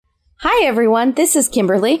Hi, everyone. This is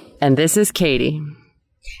Kimberly. And this is Katie.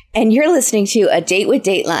 And you're listening to A Date with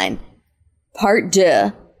Dateline, Part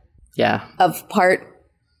 2. Yeah. Of Part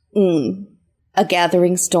A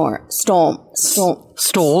Gathering Storm. Part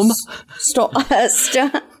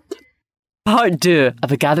 2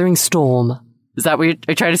 of A Gathering Storm. Is that what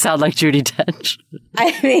you're trying to sound like Judi Dench?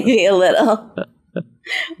 Maybe a little.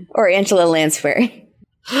 Or Angela Lansbury.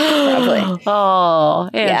 Probably. Oh,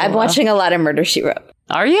 Angela. Yeah, I'm watching a lot of Murder, She Wrote.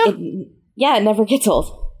 Are you? It never gets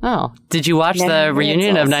old. Oh. Did you watch the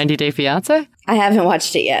reunion of 90 Day Fiancé? I haven't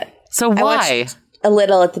watched it yet. So why? I watched a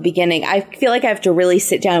little at the beginning. I feel like I have to really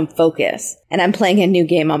sit down and focus. And I'm playing a new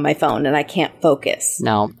game on my phone and I can't focus.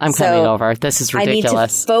 No, I'm coming over. This is ridiculous. I need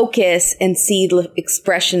to focus and see the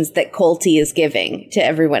expressions that Colty is giving to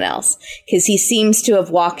everyone else. Because he seems to have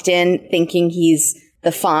walked in thinking he's the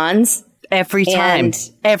Fonz. Every time.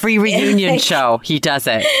 Every reunion show, he does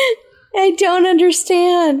it. I don't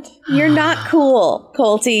understand. You're not cool,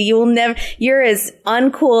 Colty. You're as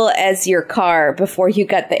uncool as your car before you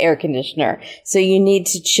got the air conditioner. So you need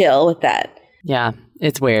to chill with that. Yeah,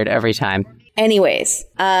 it's weird every time. Anyways,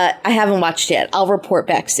 I haven't watched yet. I'll report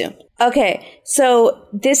back soon. Okay, so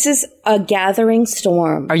this is A Gathering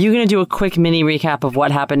Storm. Are you going to do a quick mini recap of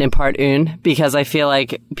what happened in Part 1? Because I feel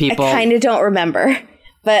like people... I kind of don't remember,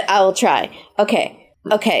 but I will try.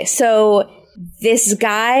 Okay, so... This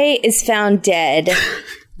guy is found dead.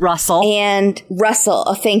 Russell.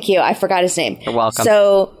 Oh, thank you. I forgot his name. You're welcome.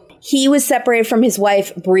 So he was separated from his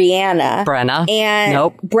wife, Brenna.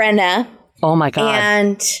 Brenna. Oh my God.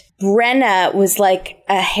 And Brenna was like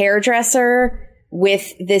a hairdresser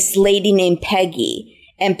with this lady named Peggy.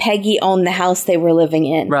 And Peggy owned the house they were living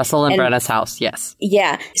in. Russell and Brenna's house, yes.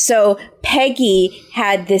 Yeah. So Peggy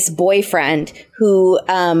had this boyfriend who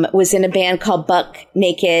was in a band called Buck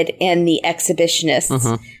Naked and the Exhibitionists.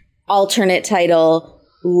 Mm-hmm. Alternate title,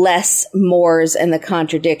 Les Moores and the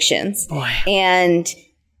Contradictions. Boy. And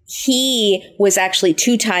he was actually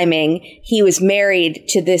two-timing. He was married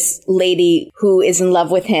to this lady who is in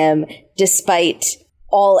love with him, despite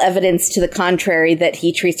all evidence to the contrary that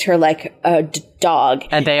he treats her like a dog.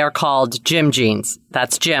 And they are called Jim Jeans.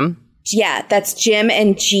 That's Jim. Yeah, that's Jim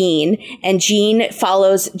and Jean. And Jean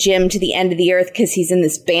follows Jim to the end of the earth because he's in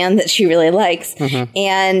this band that she really likes. Mm-hmm.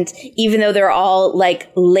 And even though they're all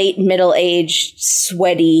like late middle-aged,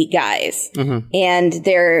 sweaty guys, mm-hmm. and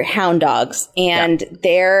they're hound dogs, and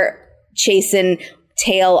they're chasing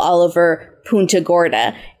tail all over Punta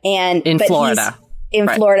Gorda. In Florida.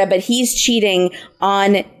 Florida, but he's cheating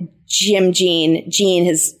on Jean,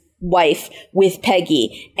 his wife, with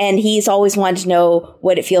Peggy. And he's always wanted to know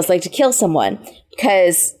what it feels like to kill someone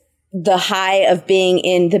because the high of being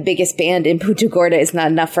in the biggest band in Punta Gorda is not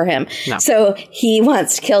enough for him. No. So he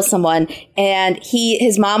wants to kill someone. And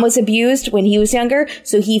his mom was abused when he was younger.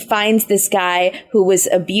 So he finds this guy who was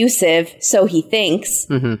abusive, so he thinks.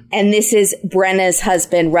 Mm-hmm. And this is Brenna's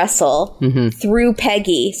husband, Russell, mm-hmm. through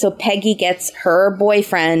Peggy. So Peggy gets her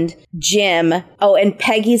boyfriend, Jim. Oh, and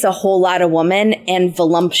Peggy's a whole lot of woman and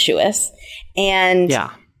voluptuous. And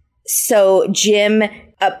so Jim,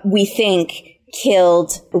 we think,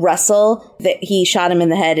 killed Russell, that he shot him in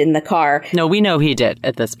the head in the car. No, we know he did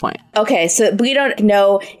at this point. Okay, so we don't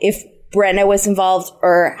know if Brenna was involved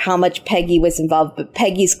or how much Peggy was involved, but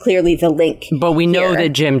Peggy's clearly the link. But we know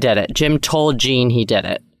that Jim did it. Jim told Jean he did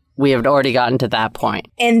it. We have already gotten to that point.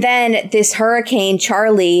 And then this Hurricane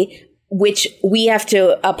Charlie, which we have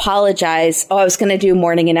to apologize. Oh, I was going to do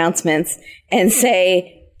morning announcements and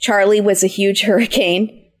say Charlie was a huge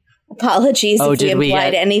hurricane. Apologies if we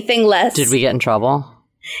implied anything less. Did we get in trouble?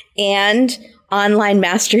 And online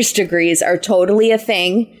master's degrees are totally a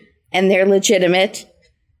thing, and they're legitimate.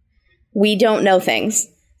 We don't know things.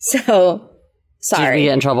 So, sorry. Did we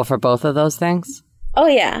get in trouble for both of those things? Oh,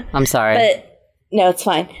 yeah. I'm sorry. But no, it's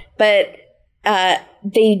fine. But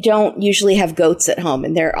they don't usually have goats at home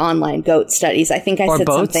in their online goat studies. I think I said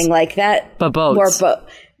something like that. But boats.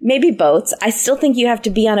 Maybe boats. I still think you have to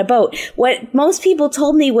be on a boat. What most people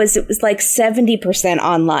told me was it was like 70%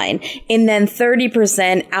 online and then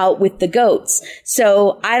 30% out with the goats.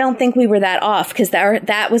 So I don't think we were that off because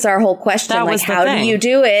that was our whole question. How do you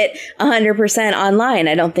do it 100% online?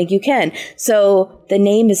 I don't think you can. So the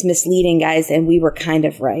name is misleading, guys, and we were kind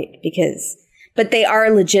of right but they are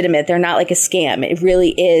legitimate. They're not like a scam. It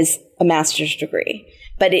really is a master's degree,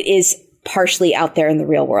 but it is partially out there in the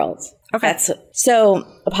real world. Okay. So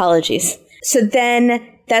apologies. So then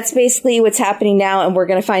that's basically what's happening now. And we're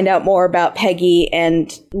going to find out more about Peggy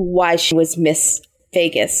and why she was Miss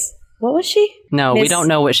Vegas What was she? No, we don't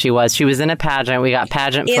know what she was. She was in a pageant. We got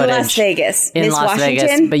pageant in footage. Las Vegas. In Miss Las Washington?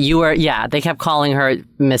 Vegas. But you were, they kept calling her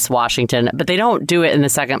Miss Washington. But they don't do it in the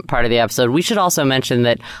second part of the episode. We should also mention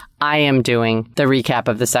that I am doing the recap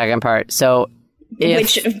of the second part. So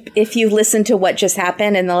if you listen to what just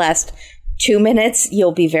happened in the last 2 minutes,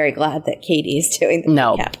 you'll be very glad that Katie is doing the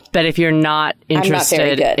recap. But if you're not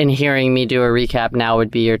interested in hearing me do a recap, now would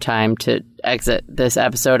be your time to exit this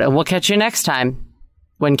episode. And we'll catch you next time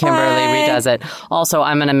when Kimberly redoes it. Also,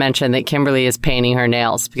 I'm going to mention that Kimberly is painting her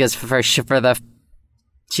nails because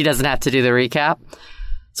she doesn't have to do the recap.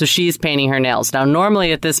 So she's painting her nails. Now,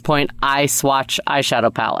 normally at this point, I swatch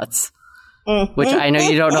eyeshadow palettes. Which I know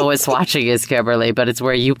you don't know what swatching is, Kimberly, but it's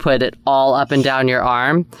where you put it all up and down your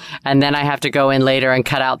arm. And then I have to go in later and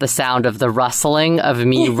cut out the sound of the rustling of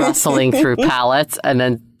me rustling through palettes and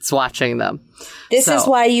then swatching them. This is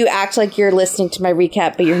why you act like you're listening to my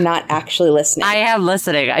recap, but you're not actually listening. I am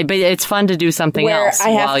listening. But it's fun to do something else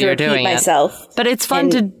while you're doing myself. it. But it's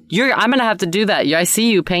fun I'm going to have to do that. I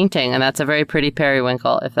see you painting, and that's a very pretty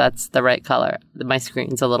periwinkle, if that's the right color. My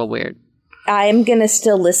screen's a little weird. I'm going to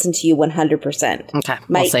still listen to you 100%. Okay,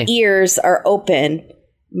 my ears are open.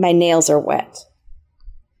 My nails are wet.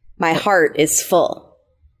 My heart is full.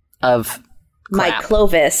 Of crap. My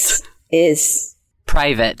Clovis is...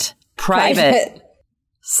 Private.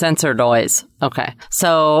 Sensor noise. Okay.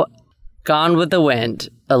 So, Gone with the Wind,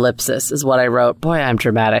 ellipsis, is what I wrote. Boy, I'm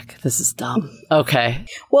dramatic. This is dumb. Okay.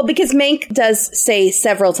 Well, because Mank does say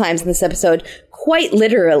several times in this episode, quite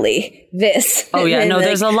literally, this. Oh, yeah. No,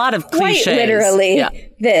 there's a lot of cliches. Quite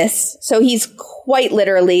literally, this. So he's quite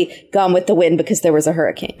literally gone with the wind because there was a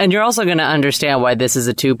hurricane. And you're also going to understand why this is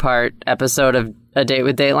a 2-part episode of A Date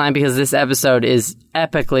with Dateline, because this episode is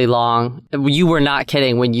epically long. You were not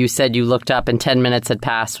kidding when you said you looked up and 10 minutes had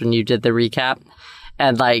passed when you did the recap.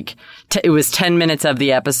 And it was 10 minutes of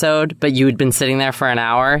the episode, but you had been sitting there for an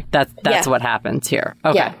hour. That's what happens here.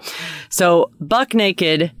 Okay. Yeah. So Buck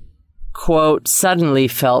Naked, quote, suddenly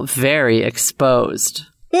felt very exposed.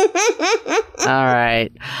 All right.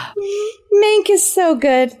 Mank is so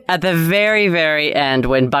good. At the very, very end,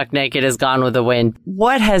 when Buck Naked is gone with the wind,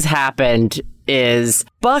 what has happened is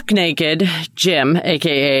Buck Naked, Jim,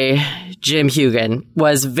 a.k.a. Jim Hugan,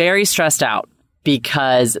 was very stressed out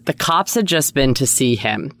because the cops had just been to see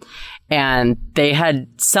him, and they had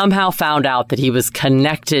somehow found out that he was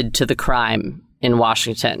connected to the crime in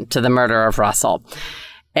Washington, to the murder of Russell.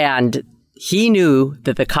 And he knew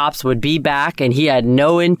that the cops would be back, and he had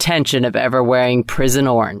no intention of ever wearing prison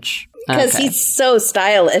orange. Because he's so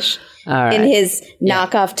stylish in his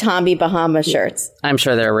knockoff Tommy Bahama shirts. I'm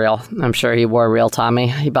sure they're real. I'm sure he wore real Tommy.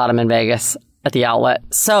 He bought them in Vegas at the outlet.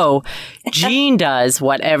 So Jean does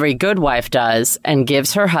what every good wife does and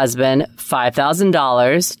gives her husband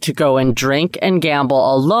 $5,000 to go and drink and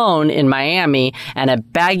gamble alone in Miami and a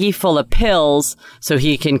baggie full of pills so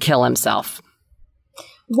he can kill himself.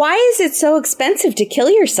 Why is it so expensive to kill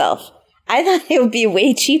yourself? I thought it would be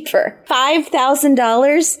way cheaper.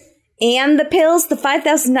 $5,000 and the pills? The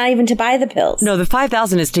 $5,000 not even to buy the pills. No, the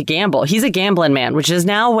 $5,000 is to gamble. He's a gambling man, which is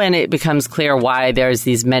now when it becomes clear why there's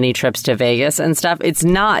these many trips to Vegas and stuff. It's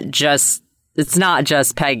not just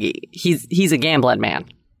Peggy. He's a gambling man.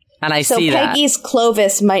 And I see that. So Peggy's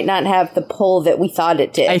Clovis might not have the pull that we thought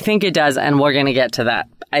it did. I think it does, and we're going to get to that.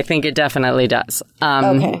 I think it definitely does.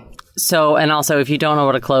 Okay. So, and also, if you don't know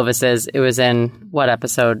what a Clovis is, it was in what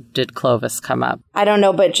episode did Clovis come up? I don't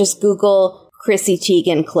know, but just Google Chrissy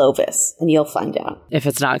Teigen Clovis, and you'll find out. If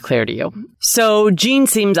it's not clear to you. So Jean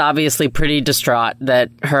seems obviously pretty distraught that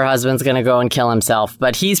her husband's going to go and kill himself,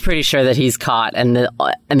 but he's pretty sure that he's caught, and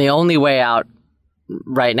the only way out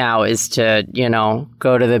right now is to,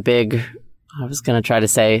 go to the big, I was going to try to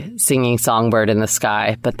say singing songbird in the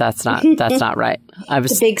sky, but that's not right.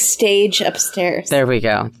 The big stage upstairs. There we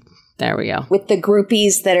go. With the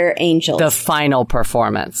groupies that are angels. The final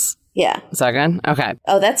performance. Yeah. Is that good? Okay.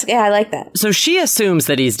 Oh, I like that. So she assumes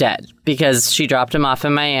that he's dead because she dropped him off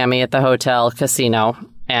in Miami at the hotel casino,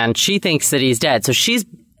 and she thinks that he's dead. So she's...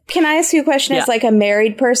 Can I ask you a question as like a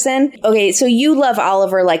married person? Okay, so you love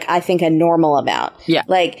Oliver like I think a normal amount. Yeah.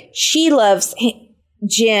 Like she loves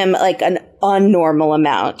Jim like an unnormal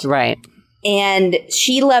amount. Right. And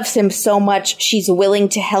she loves him so much she's willing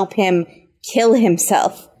to help him kill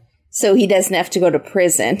himself so he doesn't have to go to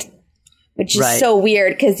prison. Which is so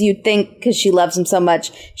weird because you'd think because she loves him so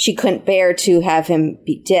much, she couldn't bear to have him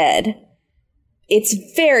be dead. It's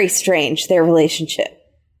very strange, their relationship.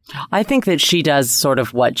 I think that she does sort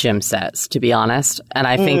of what Jim says, to be honest. And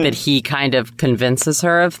I think that he kind of convinces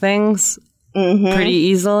her of things. pretty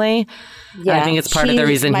easily. Yeah, I think it's part of the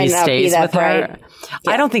reason he stays with her. Yeah.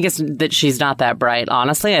 I don't think it's that she's not that bright,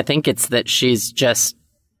 honestly. I think it's that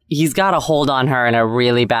he's got a hold on her in a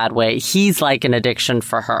really bad way. He's like an addiction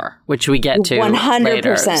for her, which we get to 100%.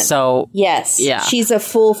 Later. So yes, yeah. She's a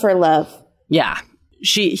fool for love. Yeah.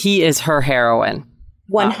 He is her heroine.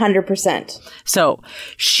 100%. So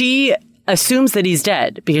she assumes that he's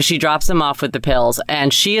dead because she drops him off with the pills,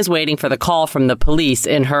 and she is waiting for the call from the police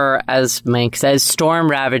in her, as Mank says,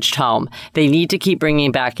 storm-ravaged home. They need to keep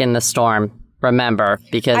bringing back in the storm, remember,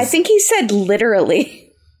 because... I think he said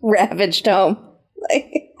literally ravaged home.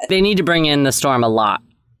 They need to bring in the storm a lot.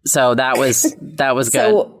 So that was good.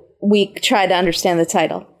 So we try to understand the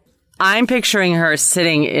title. I'm picturing her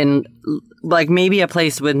sitting in, like, maybe a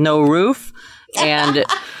place with no roof, and...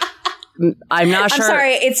 I'm not sure. I'm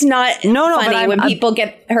sorry, it's not funny when people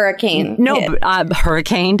get hurricane. No,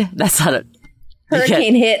 hurricaned? That's not a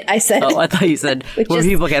hurricane hit. I said. Oh, I thought you said when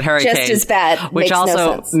people get hurricanes. Just as bad. Which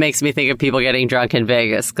also makes me think of people getting drunk in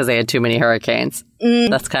Vegas because they had too many hurricanes.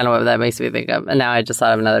 That's kind of what that makes me think of. And now I just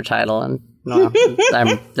thought of another title, and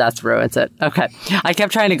that's ruins it. Okay, I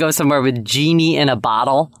kept trying to go somewhere with Genie in a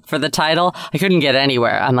bottle for the title. I couldn't get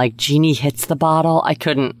anywhere. I'm like, Genie hits the bottle. I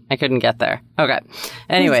couldn't get there. Okay.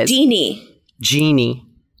 Anyways, Genie.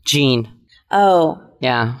 Gene. Oh.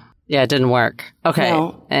 Yeah, it didn't work. Okay.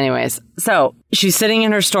 No. Anyways, so she's sitting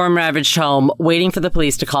in her storm-ravaged home, waiting for the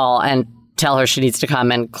police to call and tell her she needs to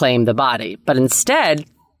come and claim the body. But instead,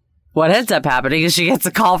 what ends up happening is she gets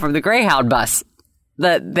a call from the Greyhound bus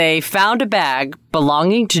that they found a bag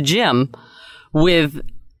belonging to Jim with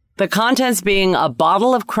the contents being a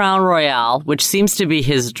bottle of Crown Royale, which seems to be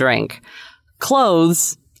his drink,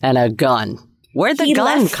 clothes, and a gun. Where'd the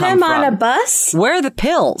gun come from? He left them on a bus? Where are the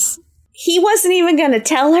pills? He wasn't even going to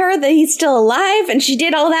tell her that he's still alive, and she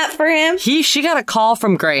did all that for him? She got a call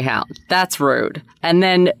from Greyhound. That's rude. And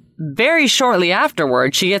then very shortly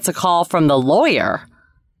afterward, she gets a call from the lawyer.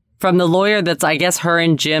 From the lawyer that's, I guess, her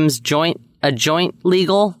and Jim's joint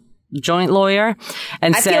lawyer,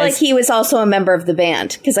 and I feel like he was also a member of the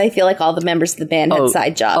band, because I feel like all the members of the band had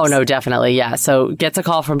side jobs. Oh, no, definitely, yeah. So gets a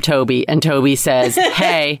call from Toby, and Toby says,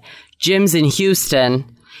 hey, Jim's in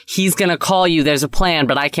Houston. He's going to call you. There's a plan,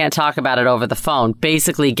 but I can't talk about it over the phone.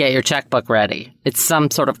 Basically, get your checkbook ready. It's some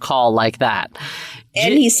sort of call like that.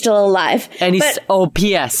 And he's still alive. And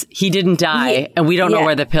P.S. He didn't die, and we don't know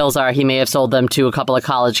where the pills are. He may have sold them to a couple of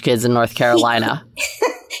college kids in North Carolina.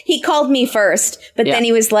 He called me first, but then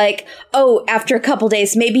he was like, oh, after a couple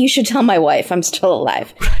days, maybe you should tell my wife I'm still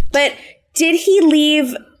alive. But did he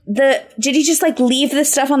just like leave the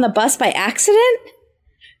stuff on the bus by accident?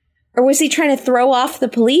 Or was he trying to throw off the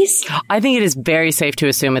police? I think it is very safe to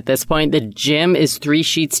assume at this point that Jim is 3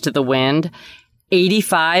 sheets to the wind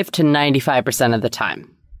 85 to 95% of the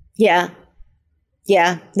time. Yeah.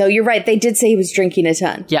 Yeah. No, you're right. They did say he was drinking a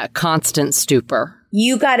ton. Yeah. Constant stupor.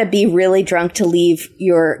 You got to be really drunk to leave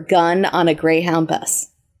your gun on a Greyhound bus.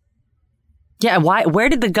 Yeah, why? Where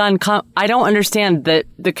did the gun come? I don't understand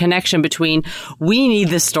the connection between we need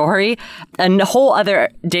the story and the whole other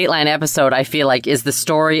Dateline episode, I feel like, is the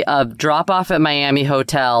story of drop off at Miami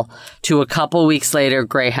hotel to a couple weeks later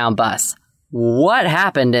Greyhound bus. What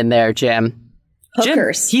happened in there, Jim?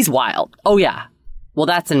 Hookers. Jim, he's wild. Oh, yeah. Well,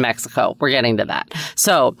 that's in Mexico. We're getting to that.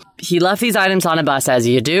 So he left these items on a bus, as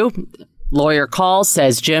you do. Lawyer calls,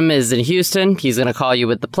 says Jim is in Houston. He's going to call you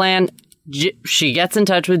with the plan. She gets in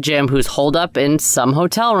touch with Jim, who's holed up in some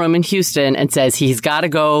hotel room in Houston, and says he's got to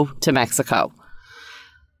go to Mexico.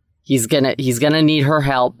 He's gonna need her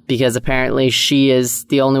help because apparently she is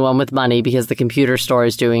the only one with money because the computer store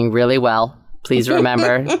is doing really well. Please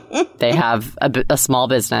remember, they have a small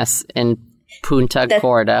business in Punta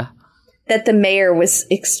Gorda. That the mayor was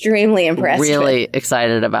extremely impressed really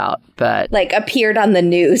excited about, but like appeared on the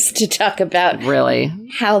news to talk about really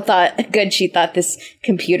how good she thought this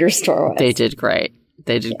computer store was. They did great.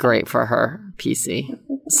 They did great for her PC.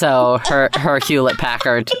 So her Hewlett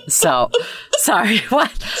Packard. So sorry, what?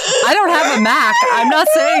 I don't have a Mac. I'm not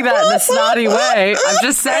saying that in a snotty way. I'm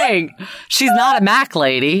just saying she's not a Mac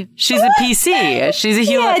lady. She's a PC. She's a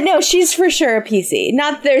Hewlett. Yeah, no, she's for sure a PC.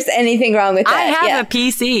 Not that there's anything wrong with that. I have a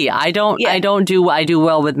PC. I do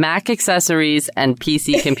well with Mac accessories and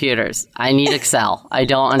PC computers. I need Excel. I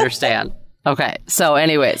don't understand. Okay, so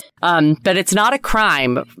anyways, but it's not a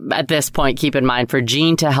crime at this point, keep in mind, for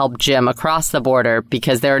Jean to help Jim across the border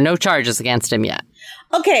because there are no charges against him yet.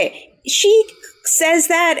 Okay, she says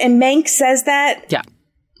that and Mank says that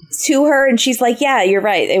to her and she's like, yeah, you're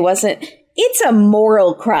right, it wasn't. It's a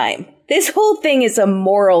moral crime This whole thing is a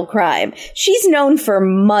moral crime. She's known for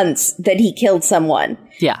months that he killed someone.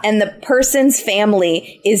 Yeah. And the person's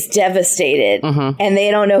family is devastated and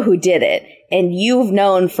they don't know who did it. And you've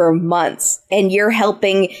known for months and you're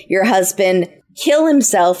helping your husband kill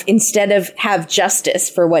himself instead of have justice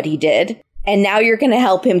for what he did. And now you're going to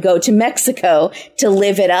help him go to Mexico to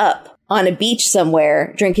live it up on a beach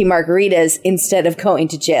somewhere, drinking margaritas instead of going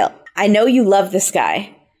to jail. I know you love this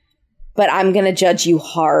guy, but I'm going to judge you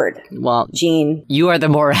hard. Well, Gene. You are the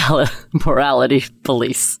morality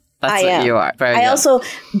police. That's what you are. I also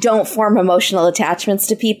don't form emotional attachments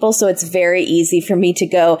to people, so it's very easy for me to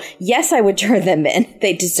go, yes, I would turn them in.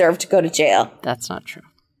 They deserve to go to jail. That's not true.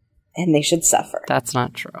 And they should suffer. That's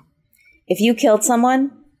not true. If you killed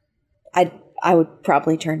someone, I would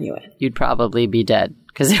probably turn you in. You'd probably be dead,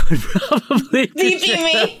 because it would probably be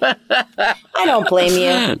me. I don't blame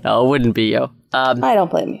you. No, it wouldn't be you. I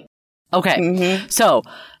don't blame you. Okay, so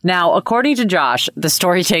now, according to Josh, the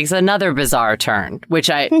story takes another bizarre turn, which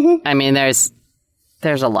I mean, there's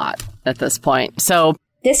a lot at this point. So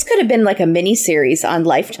this could have been like a mini series on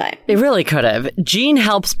Lifetime. It really could have. Gene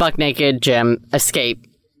helps Buck Naked Jim escape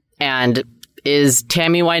and is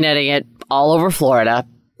Tammy Wynetting it all over Florida,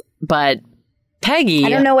 but Peggy, I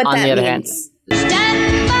don't know what on that the other means. hand.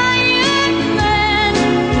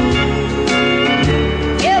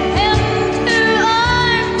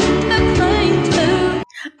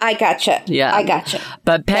 I gotcha. Yeah. I gotcha.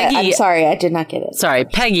 But Peggy... I'm sorry, I did not get it. Sorry,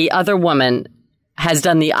 Peggy, other woman, has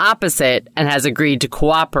done the opposite and has agreed to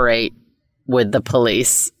cooperate with the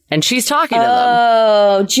police. And she's talking to them.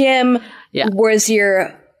 Oh, Jim, was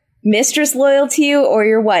your mistress loyal to you or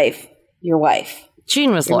your wife? Your wife.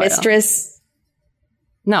 Gene was loyal. Mistress...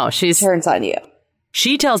 No, she's... turns on you.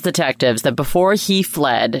 She tells detectives that before he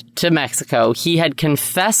fled to Mexico, he had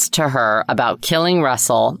confessed to her about killing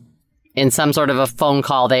Russell in some sort of a phone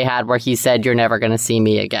call they had where he said, "You're never going to see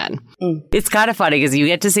me again." It's kind of funny because you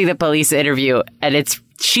get to see the police interview and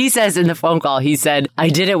she says in the phone call, he said, "I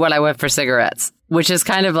did it when I went for cigarettes," which is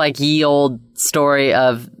kind of like ye old story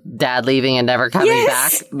of dad leaving and never coming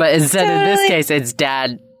back. But instead in this case, it's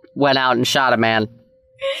dad went out and shot a man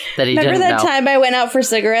that he didn't know. Remember that time I went out for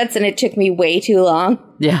cigarettes and it took me way too long?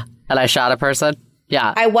 Yeah. And I shot a person?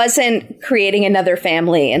 Yeah. I wasn't creating another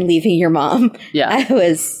family and leaving your mom. Yeah.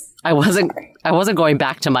 I wasn't going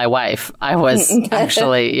back to my wife. I was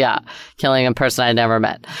actually, killing a person I never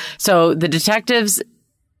met. So the detectives,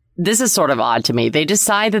 this is sort of odd to me. They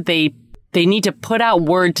decide that they need to put out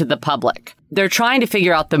word to the public. They're trying to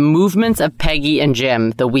figure out the movements of Peggy and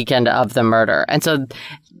Jim the weekend of the murder. And so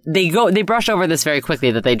they brush over this very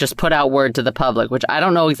quickly, that they just put out word to the public, which I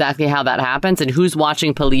don't know exactly how that happens and who's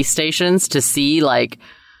watching police stations to see like,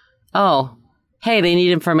 oh, hey, they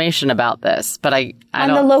need information about this, but I don't...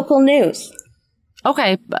 On the local news.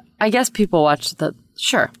 Okay, but I guess people watch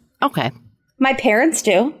Sure, okay. My parents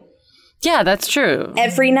do. Yeah, that's true.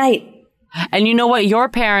 Every night. And you know what? Your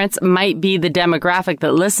parents might be the demographic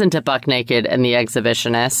that listen to Buck Naked and the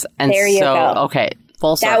Exhibitionists. And there you go. Okay,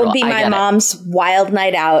 full circle. That would be my mom's wild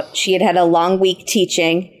night out. She had a long week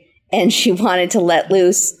teaching, and she wanted to let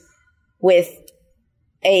loose with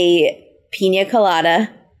a pina colada.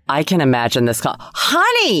 I can imagine this call.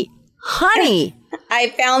 Honey!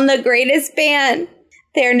 I found the greatest band.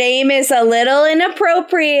 Their name is a little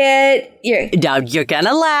inappropriate. You're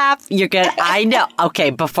gonna laugh. I know. Okay,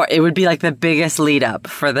 before it would be like the biggest lead up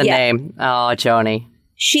for the name. Oh, Joni.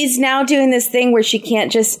 She's now doing this thing where she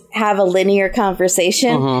can't just have a linear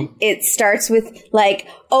conversation. It starts with like,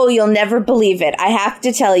 "Oh, you'll never believe it. I have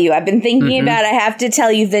to tell you. I've been thinking about it. I have to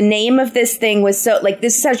tell you. The name of this thing was so..." Like,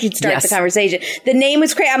 this is how she'd start the conversation. The name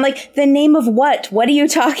was crazy. I'm like, the name of what? What are you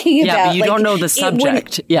talking about? Yeah, but you don't know the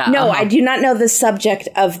subject. No, I do not know the subject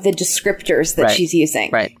of the descriptors that she's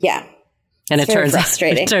using. Right. Yeah. And it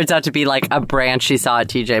turns out to be like a brand she saw at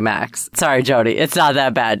TJ Maxx. Sorry, Joni. It's not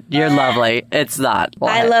that bad. You're lovely. It's not.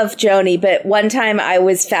 I love Joni, but one time I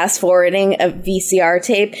was fast forwarding a VCR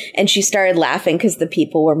tape and she started laughing because the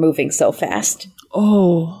people were moving so fast.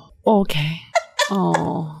 Oh, okay.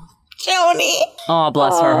 Oh. Joni. Oh,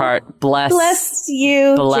 bless her heart. Bless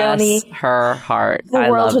you, bless Joni. Her heart. The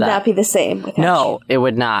world would not be the same without you. It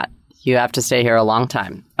would not. You have to stay here a long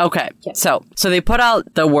time. Okay. Yep. So they put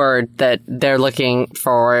out the word that they're looking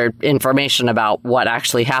for information about what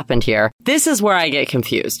actually happened here. This is where I get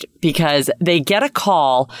confused because they get a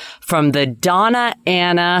call from the Donna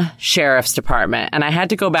Ana Sheriff's Department. And I had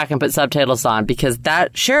to go back and put subtitles on because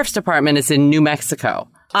that Sheriff's Department is in New Mexico.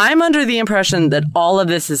 I'm under the impression that all of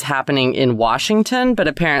this is happening in Washington, but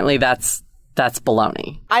apparently that's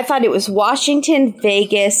baloney. I thought it was Washington,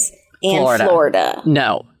 Vegas, and Florida.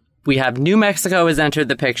 No. we have New Mexico has entered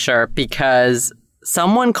the picture because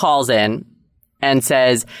someone calls in and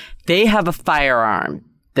says they have a firearm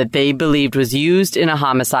that they believed was used in a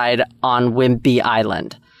homicide on Whidbey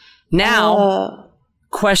Island. Now,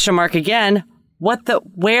 question mark again,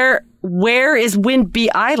 where is Whidbey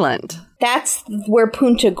Island? That's where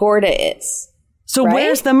Punta Gorda is. So right?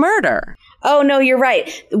 Where's the murder? Oh, no, you're right.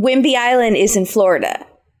 Whidbey Island is in Florida.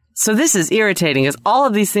 So this is irritating because all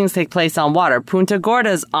of these things take place on water. Punta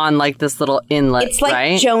Gorda's on like this little inlet, it's like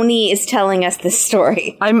right? Joni is telling us this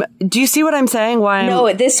story. Do you see what I'm saying?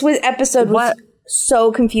 No, this episode was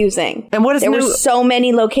so confusing. And what is there were so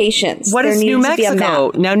many locations. What is New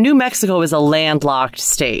Mexico? Now, New Mexico is a landlocked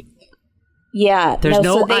state. Yeah. There's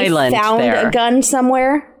no so they island found there. a gun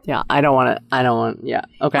somewhere? Yeah, yeah.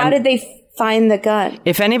 Okay. How did they find the gun?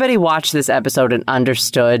 If anybody watched this episode and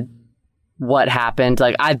understood what happened,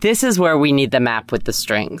 this is where we need the map with the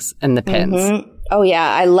strings and the pins. Mm-hmm. Oh, yeah.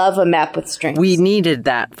 I love a map with strings. We needed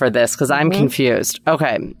that for this because I'm confused.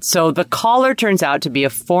 Okay. So the caller turns out to be a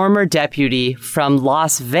former deputy from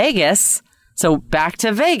Las Vegas. So back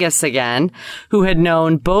to Vegas again, who had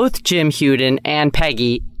known both Jim Huden and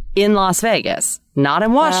Peggy in Las Vegas, not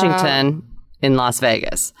in Washington, in Las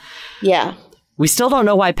Vegas. Yeah. We still don't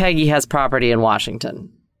know why Peggy has property in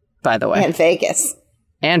Washington, by the way. And Vegas.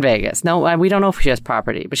 And Vegas. No, we don't know if she has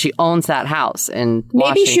property, but she owns that house in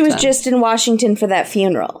Washington. Maybe she was just in Washington for that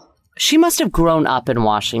funeral. She must have grown up in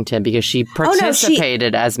Washington because she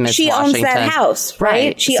participated as Miss Washington. She owns that house,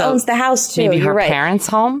 right? She owns the house, too. Maybe her You're parents'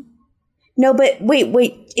 home? No, but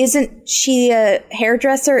wait. Isn't she a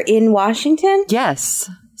hairdresser in Washington? Yes.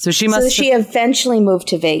 So she eventually moved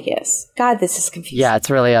to Vegas. God, this is confusing. Yeah, it's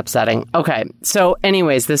really upsetting. Okay. So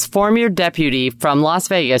anyways, this former deputy from Las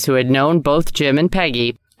Vegas who had known both Jim and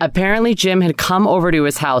Peggy, apparently Jim had come over to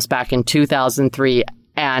his house back in 2003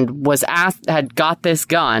 and had got this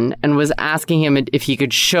gun and was asking him if he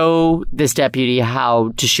could show this deputy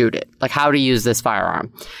how to shoot it, like how to use this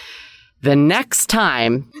firearm. The next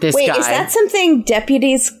time this guy... Wait, is that something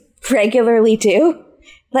deputies regularly do?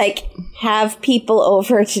 Like, have people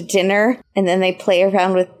over to dinner and then they play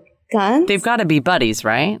around with guns? They've got to be buddies,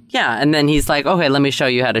 right? Yeah. And then he's like, okay, let me show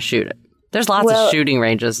you how to shoot it. There's lots of shooting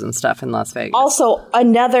ranges and stuff in Las Vegas. Also,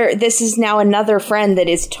 this is now another friend that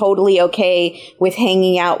is totally okay with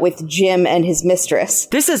hanging out with Jim and his mistress.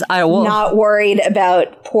 Not worried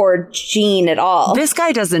about poor Gene at all. This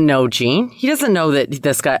guy doesn't know Gene. He doesn't know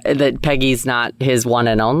that Peggy's not his one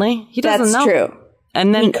and only. He doesn't know. That's true.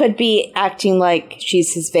 And then he could be acting like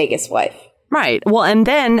she's his Vegas wife. Right. Well, and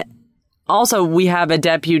then also we have a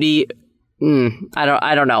deputy.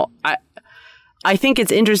 I don't know. I think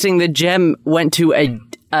it's interesting that Jim went to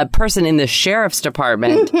a person in the sheriff's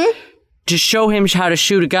department to show him how to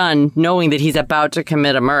shoot a gun, knowing that he's about to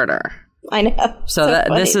commit a murder. I know. So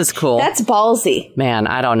this is cool. That's ballsy. Man,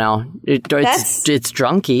 I don't know. It's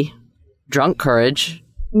drunky. Drunk courage.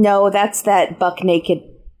 No, that's that buck naked.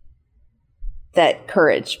 That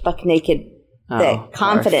courage, buck naked, that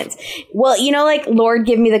confidence. Well, like, Lord,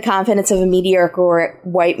 give me the confidence of a mediocre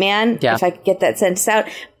white man. Yeah. If I could get that sentence out.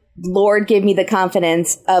 Lord, give me the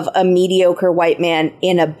confidence of a mediocre white man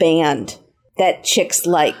in a band that chicks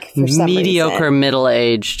like for some reason. Mediocre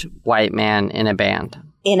middle-aged white man in a band.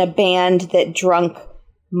 In a band that drunk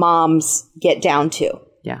moms get down to.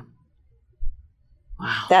 Yeah.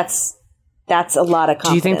 Wow. That's a lot of confidence.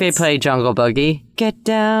 Do you think they play Jungle Boogie? Get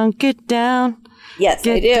down, get down. Yes,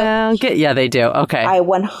 they do. Yeah, they do. Okay. I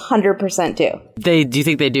 100% do. Do you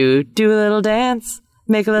think they do a little dance?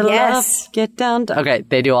 Make a little love? Get down. Okay,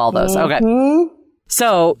 they do all those. Okay.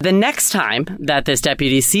 So the next time that this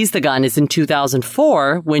deputy sees the gun is in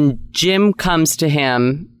 2004 when Jim comes to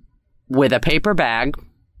him with a paper bag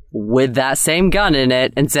with that same gun in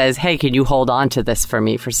it and says, hey, can you hold on to this for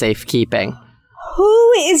me for safekeeping?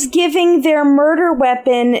 Who is giving their murder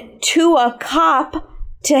weapon to a cop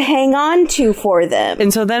to hang on to for them?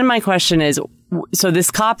 And so then my question is, so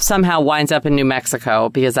this cop somehow winds up in New Mexico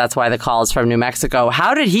because that's why the call is from New Mexico.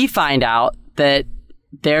 How did he find out that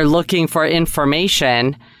they're looking for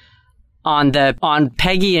information on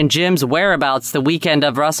Peggy and Jim's whereabouts the weekend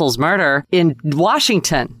of Russell's murder in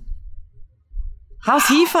Washington? How's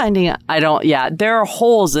he finding it? There are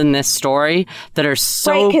holes in this story that are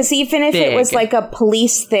so right, because even if it was like a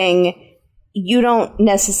police thing, you don't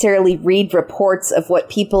necessarily read reports of what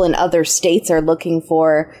people in other states are looking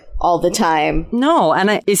for all the time. No,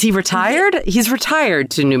 and is he retired? He's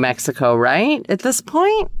retired to New Mexico, right? At this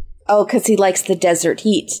point? Oh, because he likes the desert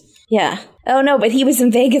heat. Yeah. Oh, no, but he was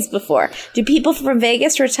in Vegas before. Do people from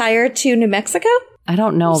Vegas retire to New Mexico? I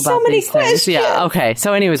don't know about so many these questions. things. Yeah. Okay.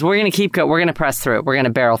 So anyways, we're going to keep going. We're going to press through. We're going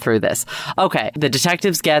to barrel through this. Okay. The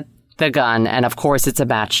detectives get the gun, and of course it's a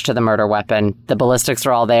match to the murder weapon. The ballistics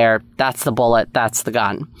are all there. That's the bullet. That's the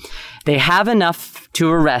gun. They have enough to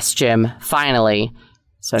arrest Jim, finally.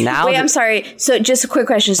 So now... Wait, I'm sorry. So just a quick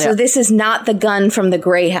question. So this is not the gun from the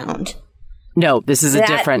Greyhound? No, this is a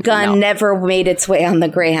different... That gun never made its way on the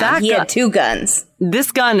Greyhound. He had 2 guns.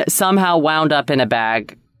 This gun somehow wound up in a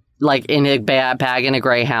bag, like in a bag in a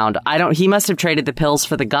Greyhound. He must have traded the pills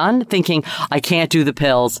for the gun, thinking, I can't do the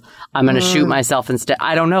pills. I'm going to shoot myself instead.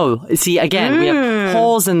 I don't know. See, again, we have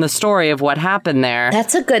holes in the story of what happened there.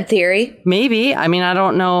 That's a good theory. Maybe. I mean, I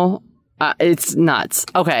don't know. It's nuts.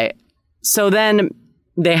 Okay. So then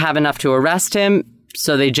they have enough to arrest him,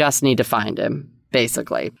 so they just need to find him,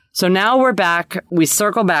 basically. So now we're back. We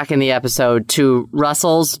circle back in the episode to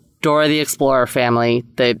Russell's Dora the Explorer family.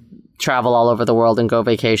 They travel all over the world and go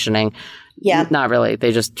vacationing. Yeah. Not really.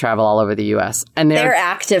 They just travel all over the U.S. And they're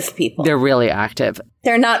active people. They're really active.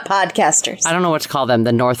 They're not podcasters. I don't know what to call them.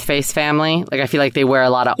 The North Face family. Like, I feel like they wear a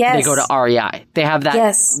lot of... Yes. They go to REI. They have that...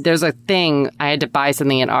 Yes. There's a thing... I had to buy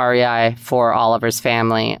something at REI for Oliver's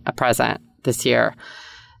family, a present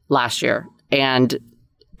last year. And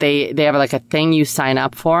they have like a thing you sign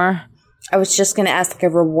up for. I was just going to ask, like a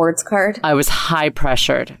rewards card. I was high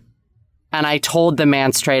pressured. And I told the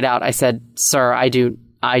man straight out, I said, sir, I do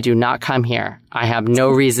not come here. I have no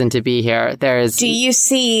reason to be here. Do you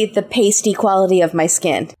see the pasty quality of my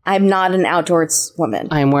skin? I'm not an outdoors woman.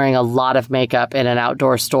 I'm wearing a lot of makeup in an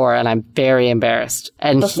outdoor store, and I'm very embarrassed.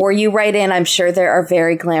 And before you write in, I'm sure there are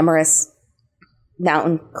very glamorous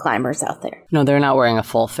mountain climbers out there. No, they're not wearing a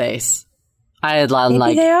full face. I had on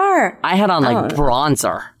Maybe they are. I had on like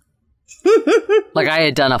bronzer. Like I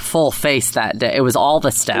had done a full face that day. It was all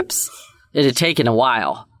the steps. It had taken a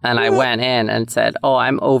while. And I went in and said, oh,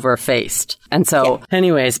 I'm over-faced. And so,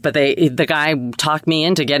 anyways, but the guy talked me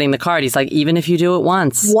into getting the card. He's like, even if you do it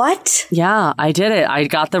once. What? Yeah, I did it. I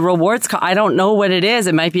got the rewards card. I don't know what it is.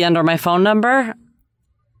 It might be under my phone number.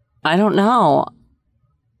 I don't know.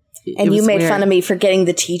 And you made fun of me for getting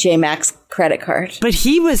the TJ Maxx credit card. But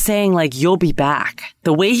he was saying, like, you'll be back.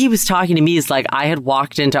 The way he was talking to me is like I had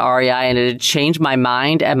walked into REI and it had changed my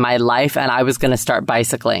mind and my life, and I was going to start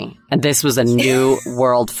bicycling. And this was a new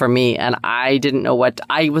world for me. And I didn't know what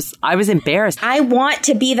I was embarrassed. I want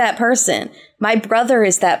to be that person. My brother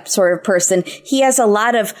is that sort of person. He has a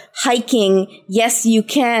lot of hiking, yes, you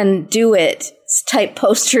can do it type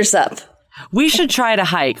posters up. We should try to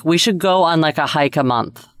hike. We should go on like a hike a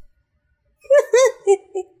month.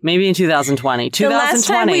 Maybe in 2020. The last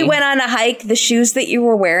time we went on a hike, the shoes that you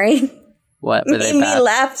were wearing made me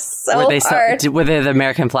laugh so hard. Were they the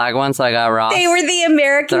American flag ones like Ross? They were the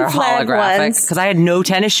American flag ones. Because I had no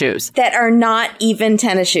tennis shoes. That are not even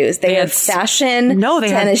tennis shoes. They had fashion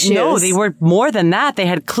tennis shoes. No, they were more than that. They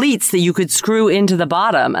had cleats that you could screw into the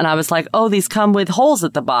bottom. And I was like, oh, these come with holes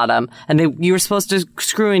at the bottom. And you were supposed to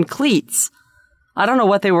screw in cleats. I don't know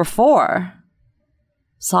what they were for.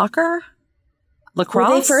 Soccer? Lacrosse?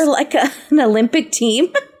 Were they for like an Olympic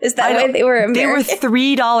team? Is that why they were American? They were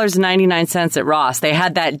 $3.99 at Ross. They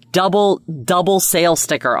had that double sale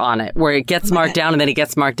sticker on it where it gets marked down and then it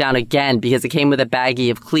gets marked down again because it came with a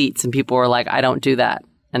baggie of cleats and people were like, I don't do that.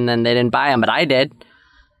 And then they didn't buy them, but I did.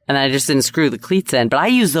 And I just didn't screw the cleats in. But I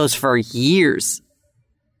used those for years.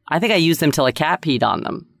 I think I used them till a cat peed on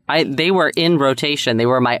them. They were in rotation. They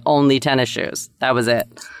were my only tennis shoes. That was it.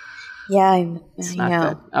 Yeah, I know.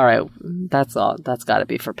 Good. All right. That's all. That's got to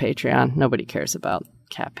be for Patreon. Nobody cares about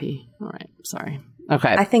cat pee. All right. Sorry.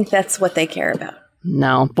 Okay. I think that's what they care about.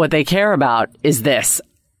 No. What they care about is this.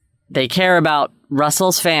 They care about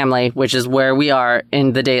Russell's family, which is where we are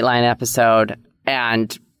in the Dateline episode.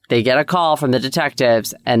 And they get a call from the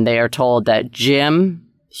detectives and they are told that Jim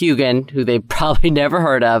Hugan, who they probably never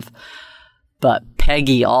heard of, but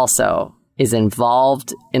Peggy also is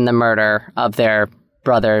involved in the murder of their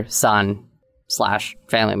brother, son, /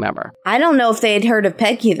 family member. I don't know if they had heard of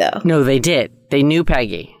Peggy, though. No, they did. They knew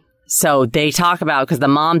Peggy. So they talk about, because the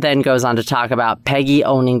mom then goes on to talk about Peggy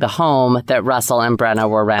owning the home that Russell and Brenna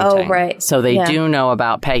were renting. Oh, right. So they do know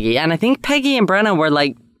about Peggy. And I think Peggy and Brenna were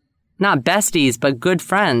like, not besties, but good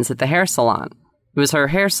friends at the hair salon. It was her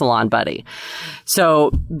hair salon buddy.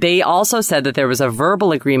 So they also said that there was a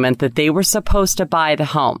verbal agreement that they were supposed to buy the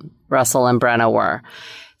home. Russell and Brenna were.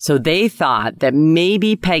 So they thought that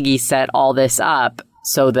maybe Peggy set all this up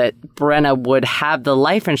so that Brenna would have the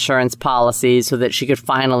life insurance policy so that she could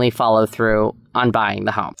finally follow through on buying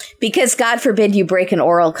the home. Because God forbid you break an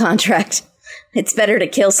oral contract It's better to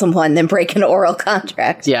kill someone than break an oral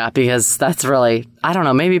contract. Yeah, because that's really, I don't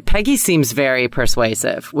know, maybe Peggy seems very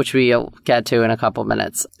persuasive, which we'll get to in a couple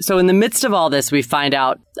minutes. So in the midst of all this, we find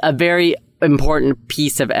out a very important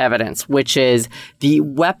piece of evidence, which is the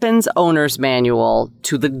weapons owner's manual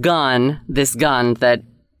to the gun, this gun that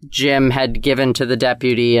Jim had given to the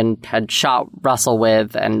deputy and had shot Russell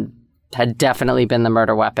with and had definitely been the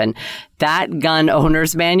murder weapon. That gun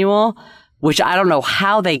owner's manual, which I don't know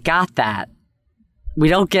how they got that. We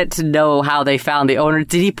don't get to know how they found the owner.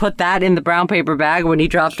 Did he put that in the brown paper bag when he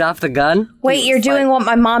dropped off the gun? Wait, you're doing what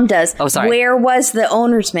my mom does. Oh, sorry. Where was the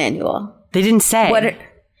owner's manual? They didn't say.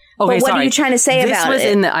 Okay, what are you trying to say about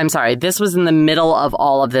it? I'm sorry. This was in the middle of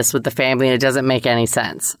all of this with the family, and it doesn't make any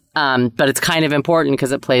sense. But it's kind of important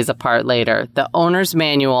because it plays a part later. The owner's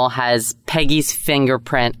manual has Peggy's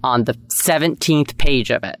fingerprint on the 17th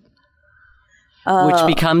page of it, which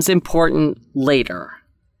becomes important later.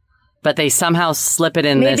 But they somehow slip it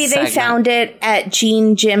in this segment. Maybe they found it at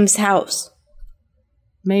Jim's house.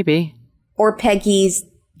 Maybe. Or Peggy's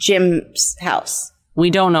Jim's house. We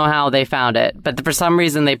don't know how they found it, but for some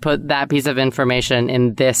reason they put that piece of information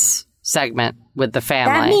in this segment with the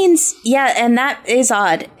family. That means, yeah, and that is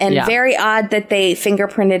odd. And very odd that they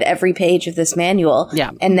fingerprinted every page of this manual.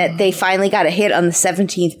 Yeah. And that they finally got a hit on the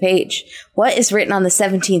 17th page. What is written on the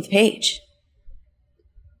 17th page?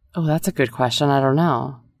 Oh, that's a good question. I don't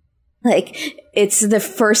know. Like, it's the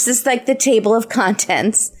first is like the table of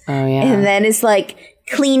contents. Oh, yeah. And then it's like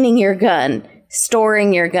cleaning your gun,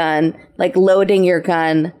 storing your gun, like loading your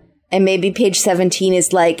gun. And maybe page 17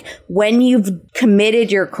 is like, when you've committed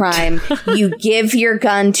your crime, you give your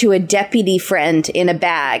gun to a deputy friend in a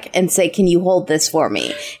bag and say, can you hold this for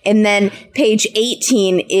me? And then page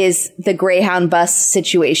 18 is the Greyhound bus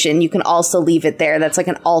situation. You can also leave it there. That's like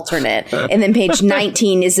an alternate. And then page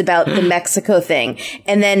 19 is about the Mexico thing.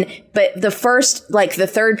 And then, but the first, like the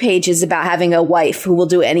third page is about having a wife who will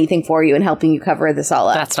do anything for you and helping you cover this all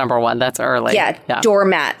up. That's number one. That's early. Yeah.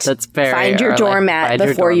 Doormat. That's very Find your early. doormat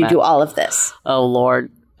before you do all of this. Oh,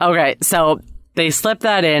 Lord. Okay, so they slip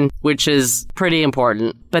that in, which is pretty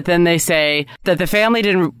important. But then they say that the family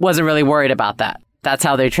wasn't really worried about that. That's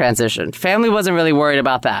how they transitioned. Family wasn't really worried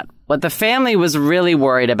about that. What the family was really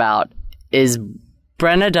worried about is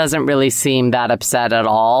Brenna doesn't really seem that upset at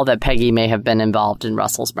all that Peggy may have been involved in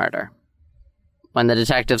Russell's murder. When the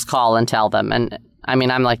detectives call and tell them. And I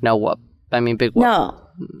mean, I'm like, no whoop. I mean, big whoop. No.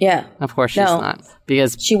 Yeah. Of course she's not.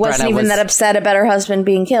 Because she wasn't even that upset about her husband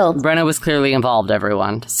being killed. Brenna was clearly involved,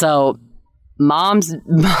 everyone. So mom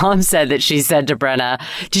said that she said to Brenna,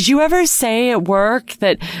 did you ever say at work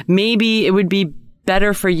that maybe it would be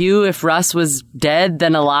better for you if Russ was dead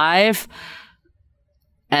than alive?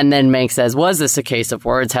 And then Mank says, was this a case of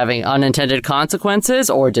words having unintended consequences,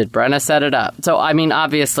 or did Brenna set it up? So, I mean,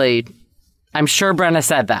 obviously, I'm sure Brenna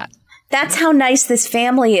said that. That's how nice this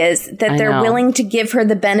family is, that they're willing to give her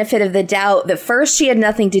the benefit of the doubt. That first she had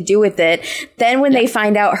nothing to do with it. Then when they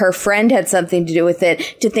find out her friend had something to do with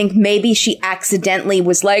it, to think maybe she accidentally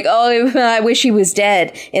was like, oh, I wish he was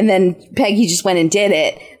dead. And then Peggy just went and did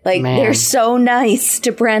it. Like, they're so nice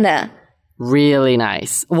to Brenna. Really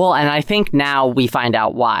nice. Well, and I think now we find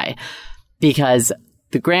out why. Because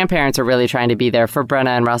the grandparents are really trying to be there for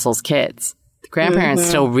Brenna and Russell's kids. The grandparents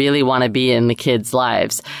still really want to be in the kids'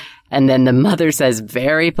 lives. And then the mother says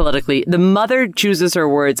very politically, the mother chooses her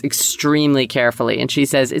words extremely carefully. And she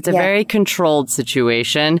says it's a very controlled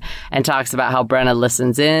situation, and talks about how Brenna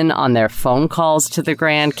listens in on their phone calls to the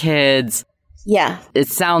grandkids. Yeah. It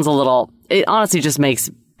sounds it honestly just makes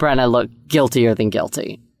Brenna look guiltier than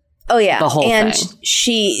guilty. Oh, yeah. The whole thing.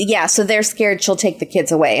 So they're scared she'll take the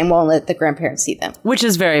kids away and won't let the grandparents see them. Which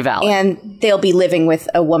is very valid. And they'll be living with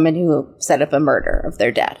a woman who set up a murder of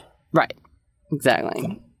their dad. Right.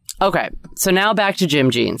 Exactly. Okay, so now back to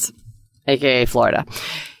Jim Jeans, a.k.a. Florida.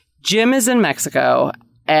 Jim is in Mexico,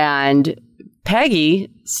 and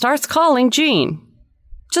Peggy starts calling Gene.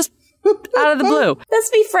 Just out of the blue.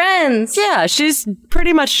 Let's be friends. Yeah, she's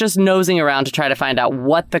pretty much just nosing around to try to find out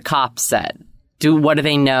what the cops said. What do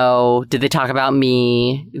they know? Did they talk about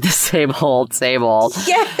me? The same old.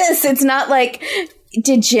 Yes, it's not like,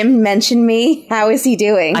 did Jim mention me? How is he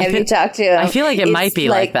doing? Have you talked to him? I feel like it might be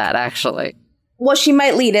like that, actually. Well, she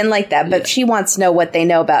might lead in like that, but she wants to know what they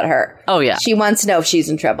know about her. Oh, yeah. She wants to know if she's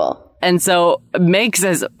in trouble. And so Meg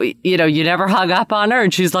says, you never hung up on her?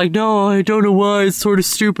 And she's like, no, I don't know why. It's sort of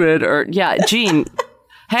stupid. Or, yeah, Gene,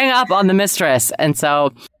 hang up on the mistress. And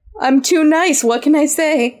so... I'm too nice. What can I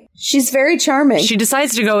say? She's very charming. She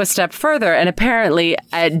decides to go a step further. And apparently,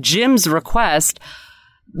 at Jim's request,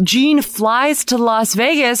 Gene flies to Las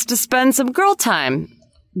Vegas to spend some girl time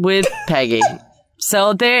with Peggy.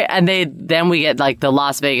 So then we get like the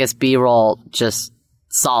Las Vegas B-roll just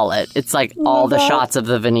solid. It's like all the shots of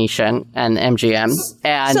the Venetian and MGM.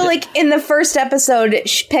 And so like in the first episode,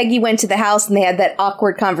 Peggy went to the house and they had that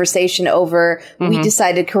awkward conversation over, we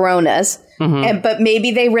decided Coronas. But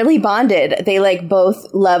maybe they really bonded. They like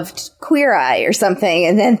both loved Queer Eye or something.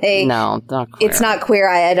 And then No, not Queer It's not Queer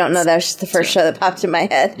Eye. I don't know. That was just the first show that popped in my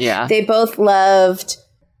head. Yeah. They both loved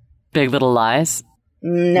Big Little Lies.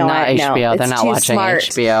 No, not HBO. No. They're not watching smart.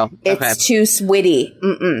 HBO. It's too witty.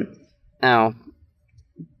 Oh.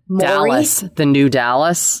 Maury? Dallas. The new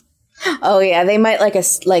Dallas. Oh yeah, they might like a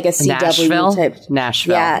CW Nashville? type.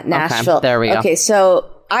 Nashville. Yeah, Nashville. Okay, there we go. Okay,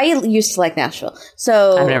 so I used to like Nashville.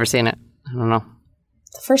 So I've never seen it. I don't know.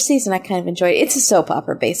 The first season I kind of enjoyed. It's a soap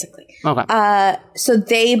opera, basically. Okay. So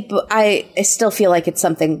I still feel like it's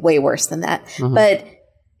something way worse than that. But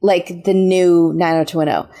like the new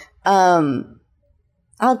 90210.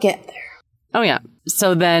 I'll get there. Oh yeah.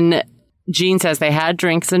 So then Gene says they had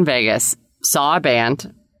drinks in Vegas, saw a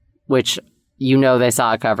band, which they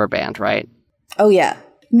saw a cover band, right? Oh yeah.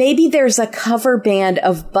 Maybe there's a cover band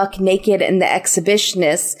of Buck Naked and the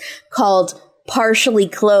Exhibitionists called Partially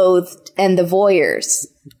Clothed and the Voyeurs.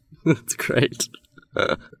 That's great.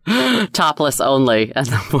 Topless only and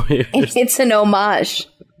the Voyeurs. It's an homage.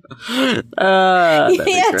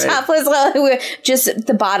 Topless, just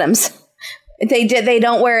the bottoms. They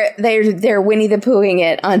don't wear. They're Winnie the Poohing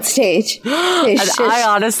it on stage. I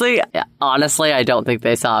honestly, I don't think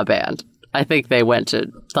they saw a band. I think they went to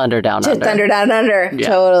Thunder Down Under. Thunder Down Under, yeah,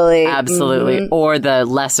 totally, absolutely, or the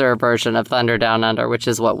lesser version of Thunder Down Under, which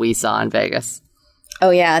is what we saw in Vegas.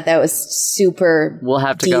 Oh yeah, that was super. We'll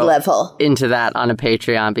have to go into that on a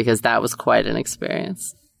Patreon because that was quite an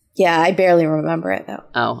experience. Yeah, I barely remember it though.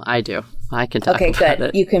 Oh, I do. I can talk about good.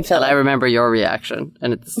 it. You can fill it. I remember your reaction,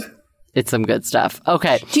 and it's some good stuff.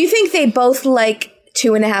 Okay. Do you think they both like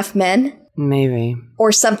 2.5 Men? Maybe.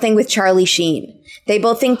 Or something with Charlie Sheen. They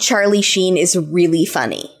both think Charlie Sheen is really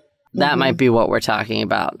funny. That might be what we're talking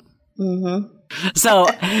about. So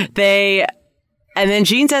and then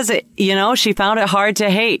Jean says, she found it hard to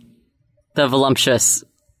hate the voluptuous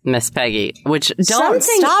Miss Peggy, which stop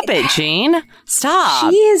it, Jean.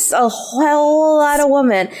 Stop. She is a whole lot of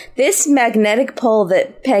woman. This magnetic pull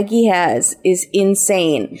that Peggy has is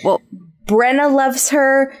insane. Well, Brenna loves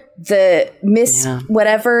her. The Miss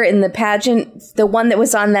whatever in the pageant, the one that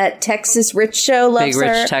was on that Texas Rich show loves her.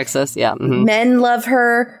 Big Rich Texas, yeah. Men love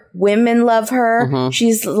her. Women love her.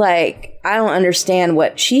 She's like, I don't understand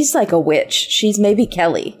she's like a witch. She's maybe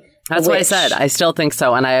Kelly. That's what I said. I still think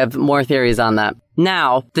so. And I have more theories on that.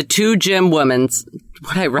 Now, the two Jim women's,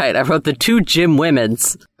 what I write? I wrote the two Jim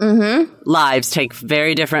women's lives take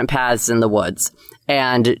very different paths in the woods.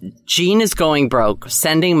 And Jean is going broke,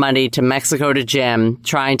 sending money to Mexico to Jim,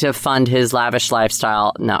 trying to fund his lavish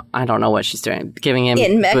lifestyle. No, I don't know what she's doing. Giving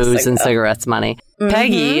him booze and cigarettes money.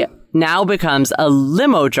 Peggy now becomes a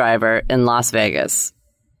limo driver in Las Vegas.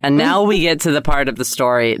 And now we get to the part of the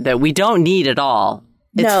story that we don't need at all.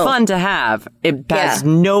 It's fun to have. It has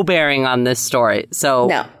no bearing on this story.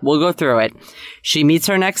 So we'll go through it. She meets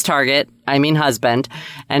her next husband,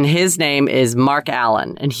 and his name is Mark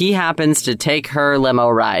Allen, and he happens to take her limo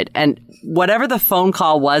ride. And whatever the phone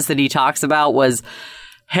call was that he talks about was,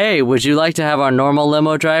 hey, would you like to have our normal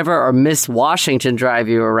limo driver or Miss Washington drive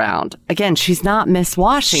you around? Again, she's not Miss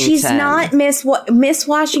Washington. She's not Miss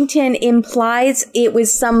Washington implies it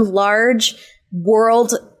was some large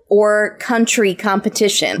world or country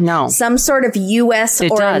competition. No. Some sort of U.S.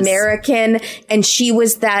 American, and she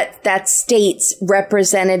was that state's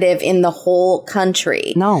representative in the whole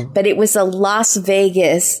country. No. But it was a Las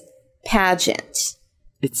Vegas pageant.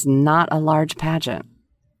 It's not a large pageant.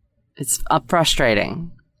 It's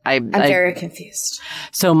frustrating. I'm very confused.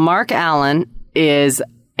 So Mark Allen is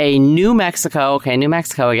a New Mexico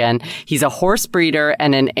again. He's a horse breeder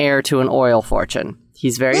and an heir to an oil fortune.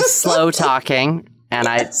 He's very slow talking. And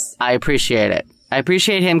I appreciate it. I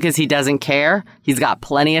appreciate him because he doesn't care. He's got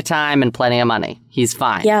plenty of time and plenty of money. He's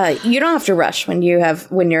fine. Yeah, you don't have to rush when you're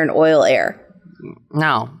an oil heir.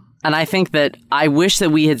 No. And I think that I wish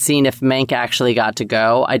that we had seen if Mank actually got to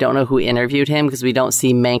go. I don't know who interviewed him because we don't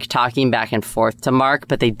see Mank talking back and forth to Mark,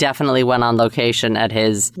 but they definitely went on location at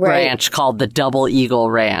his ranch called the Double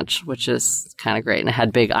Eagle Ranch, which is kind of great. And it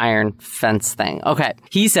had big iron fence thing. Okay.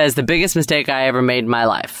 He says the biggest mistake I ever made in my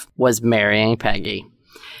life was marrying Peggy.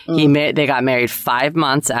 They got married 5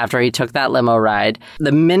 months after he took that limo ride.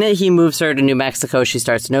 The minute he moves her to New Mexico, she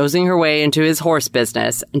starts nosing her way into his horse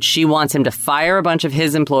business, and she wants him to fire a bunch of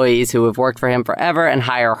his employees who have worked for him forever and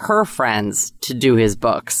hire her friends to do his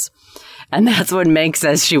books. And that's when Mank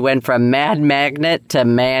says she went from mad magnet to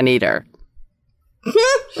man-eater.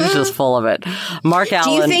 She's just full of it. Mark Allen.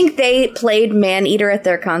 Do you think they played Man-Eater at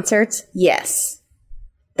their concerts? Yes.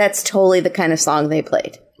 That's totally the kind of song they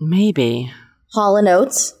played. Maybe. Hall &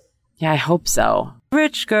 Oates? Yeah, I hope so.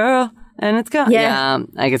 Rich girl, and it's gone. Yeah,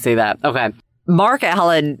 I can see that. Okay. Mark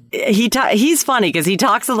Allen, he's funny because he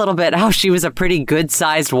talks a little bit how she was a pretty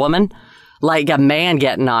good-sized woman. Like a man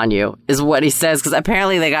getting on you is what he says, because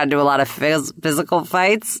apparently they got into a lot of physical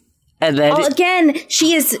fights. And then again,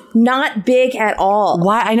 she is not big at all.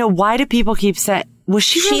 Why? I know. Why do people keep saying? Was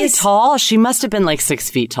she really tall? She must have been like 6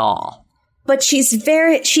 feet tall. But she's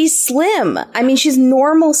slim. I mean, she's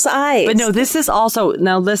normal size. But no, this is also,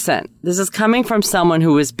 now listen, this is coming from someone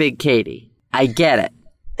who was Big Katie. I get it.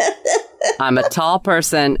 I'm a tall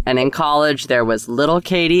person, and in college there was Little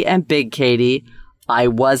Katie and Big Katie. I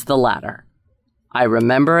was the latter. I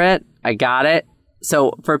remember it. I got it.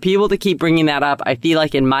 So for people to keep bringing that up, I feel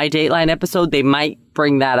like in my Dateline episode, they might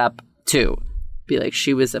bring that up too. Be like,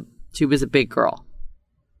 she was a big girl.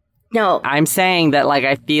 No. I'm saying that, like,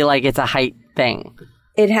 I feel like it's a height thing.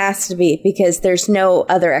 It has to be, because there's no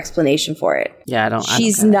other explanation for it. Yeah,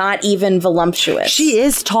 She's not even voluptuous. She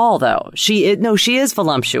is tall, though. She is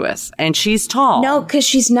voluptuous, and she's tall. No, because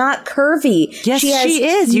she's not curvy. Yes, she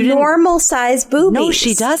is. You normal size boobies. No,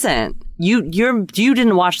 she doesn't. You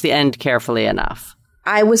didn't watch the end carefully enough.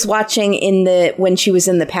 I was watching when she was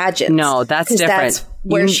in the pageant. No, that's different. That's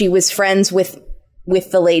where she was friends with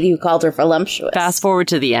the lady who called her voluptuous. Fast forward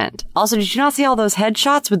to the end. Also, did you not see all those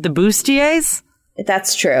headshots with the bustiers?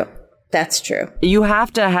 That's true. That's true. You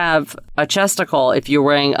have to have a chesticle if you're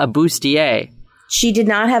wearing a bustier. She did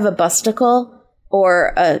not have a busticle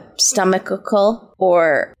or a stomachicle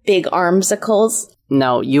or big armsicles.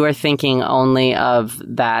 No, you are thinking only of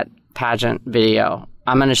that pageant video.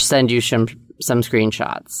 I'm going to send you some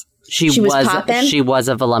screenshots. She was poppin'? She was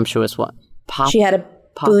a voluptuous one. She had a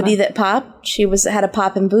booty that popped. She had a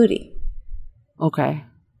poppin' booty. Okay.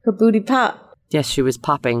 Her booty popped. Yes, she was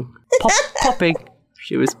popping. Popping.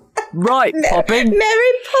 She was right popping.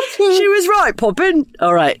 Mary popping. She was right popping.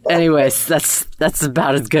 All right. Anyways, that's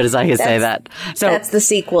about as good as I can say that. So that's the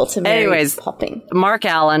sequel to Mary popping. Mark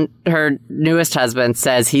Allen, her newest husband,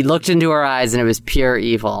 says he looked into her eyes and it was pure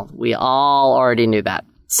evil. We all already knew that.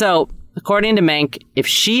 So, according to Mank, if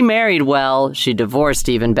she married well, she divorced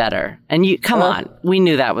even better. And come on, we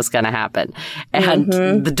knew that was going to happen.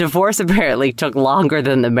 And the divorce apparently took longer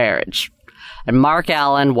than the marriage. And Mark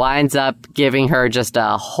Allen winds up giving her just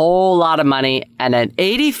a whole lot of money and an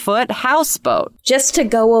 80-foot houseboat. Just to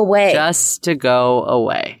go away.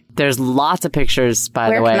 There's lots of pictures, by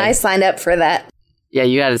the way. Where can I sign up for that? Yeah,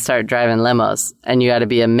 you got to start driving limos. And you got to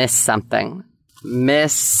be a Miss something.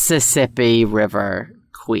 Mississippi River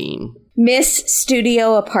Queen. Miss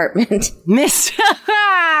Studio Apartment. Miss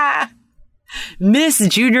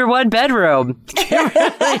Junior One Bedroom.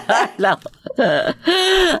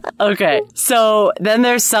 Okay, so then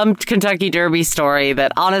there's some Kentucky Derby story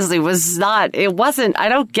that honestly I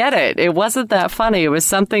don't get it. It wasn't that funny. It was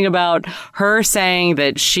something about her saying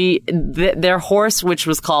that their horse, which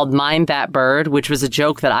was called Mind That Bird, which was a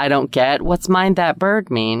joke that I don't get. What's Mind That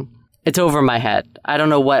Bird mean? It's over my head. I don't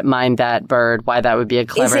know what Mind That Bird, why that would be a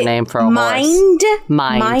clever name for a horse.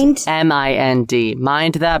 Mind? M-I-N-D.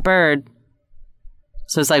 Mind That Bird.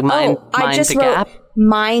 So it's like mind the gap?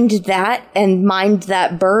 Mind that and mind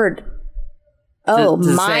that bird. Oh,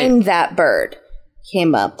 mind that bird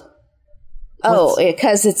came up.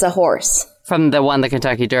 Because it's a horse. From the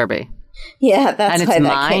Kentucky Derby. Yeah, that's why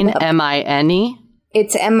that came up. And it's mine, M-I-N-E?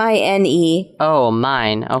 It's M-I-N-E. Oh,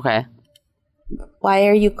 mine. Okay. Why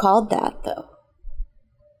are you called that, though?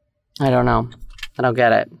 I don't know. I don't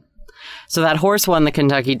get it. So that horse won the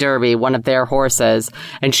Kentucky Derby, one of their horses,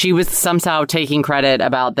 and she was somehow taking credit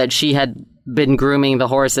about that she had been grooming the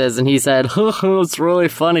horses, and he said, it's really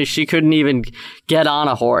funny, she couldn't even get on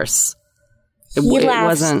a horse. He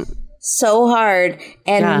laughed so hard,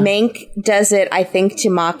 and Mank does it, I think, to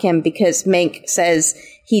mock him, because Mank says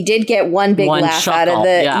he did get one big laugh chuckle, out of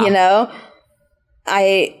the,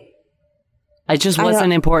 It just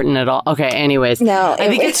wasn't important at all. Okay, anyways. No. I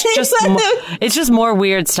think it's just more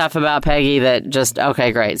weird stuff about Peggy that just,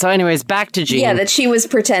 okay, great. So anyways, back to Jean. Yeah, that she was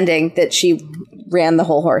pretending that she ran the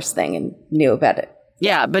whole horse thing and knew about it.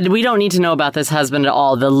 Yeah, but we don't need to know about this husband at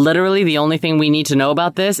all. Literally, the only thing we need to know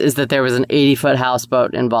about this is that there was an 80-foot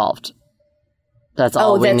houseboat involved. That's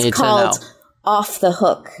all we need to know. That's called Off the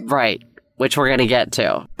Hook. Right. Which we're going to get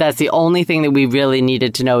to. That's the only thing that we really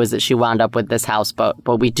needed to know, is that she wound up with this houseboat.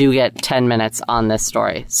 But we do get 10 minutes on this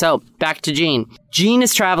story. So, back to Jean. Jean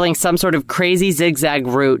is traveling some sort of crazy zigzag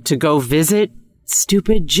route to go visit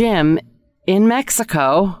stupid Jim in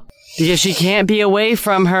Mexico, because she can't be away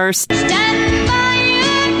from her... Stand by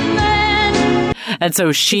And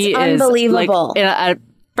so she is unbelievable.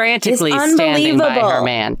 Frantically standing by her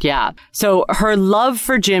man. Yeah. So her love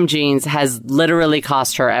for Jim Jeans has literally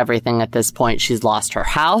cost her everything at this point. She's lost her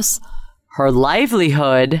house, her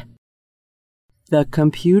livelihood, the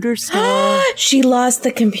computer store. She lost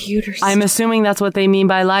the computer store. I'm assuming that's what they mean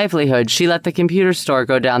by livelihood. She let the computer store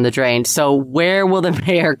go down the drain. So where will the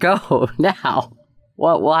mayor go now?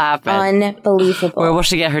 What will happen? Unbelievable. Where will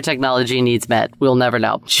she get her technology needs met? We'll never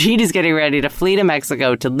know. Jean is getting ready to flee to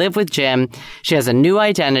Mexico to live with Jim. She has a new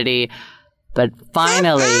identity. But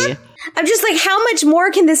finally... I'm just like, how much more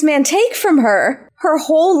can this man take from her? Her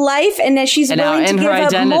whole life, and then she's willing to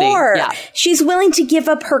give up more. Yeah. She's willing to give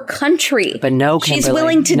up her country. But no, Kimberly, she's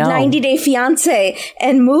willing to 90 Day Fiancé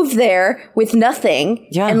and move there with nothing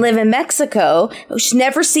and live in Mexico. She'll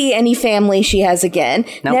never see any family she has again.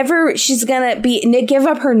 Nope. Never. She's gonna give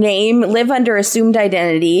up her name, live under assumed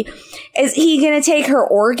identity. Is he gonna take her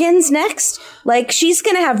organs next? Like, she's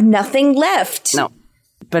gonna have nothing left. No.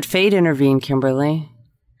 But fate intervened, Kimberly.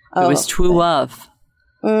 It was true love.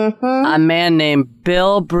 Mm-hmm. A man named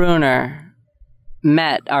Bill Bruner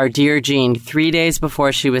met our dear Jean 3 days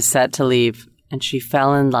before she was set to leave, and she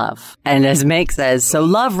fell in love. And as Meg says, so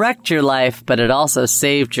love wrecked your life, but it also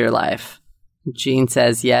saved your life. Jean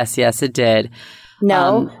says, yes, it did.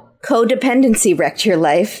 No, codependency wrecked your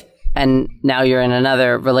life. And now you're in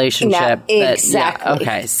another relationship. Exactly.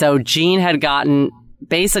 Okay, so Jean had gotten,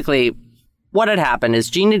 basically, what had happened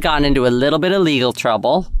is Jean had gotten into a little bit of legal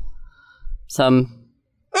trouble.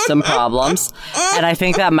 Some problems. And I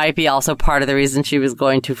think that might be also part of the reason she was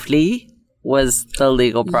going to flee was the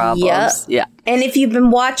legal problems. Yeah. And if you've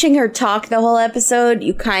been watching her talk the whole episode,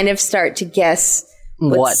 you kind of start to guess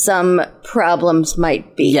what some problems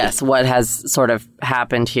might be. Yes, what has sort of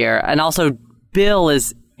happened here. And also, Bill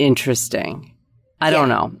is interesting. I don't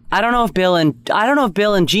know. I don't know if Bill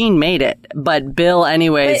and Jean made it, but Bill,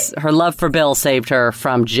 anyways, her love for Bill saved her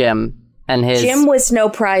from Jim. And Jim was no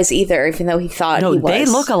prize either, even though he thought he was. They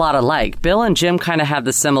look a lot alike. Bill and Jim kind of have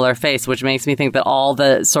the similar face, which makes me think that all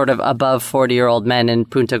the sort of above 40-year-old men in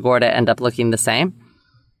Punta Gorda end up looking the same.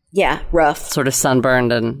 Yeah, rough. Sort of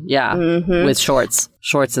sunburned and, with shorts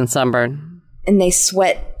and sunburn. And they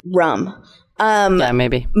sweat rum. Yeah,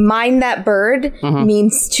 maybe. Mind that bird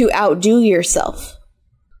means to outdo yourself.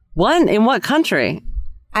 What? In what country?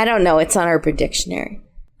 I don't know. It's on Urban Dictionary.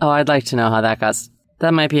 Oh, I'd like to know how that got...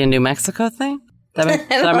 That might be a New Mexico thing?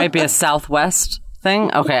 That might be a Southwest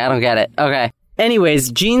thing? Okay, I don't get it. Okay.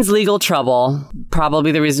 Anyways, Jean's legal trouble,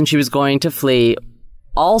 probably the reason she was going to flee,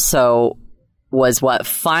 also was what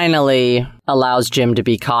finally allows Jim to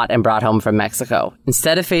be caught and brought home from Mexico.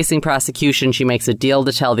 Instead of facing prosecution, she makes a deal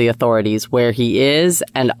to tell the authorities where he is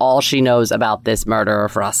and all she knows about this murder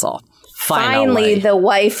of Russell. Finally, the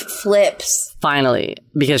wife flips. Finally,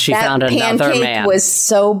 because she found another man. That pancake was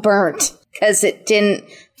so burnt. Because it didn't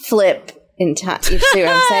flip in time. You see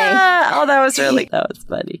what I'm saying? Oh, that was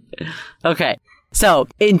funny. Okay. So,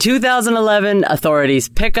 in 2011, authorities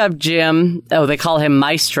pick up Jim. Oh, they call him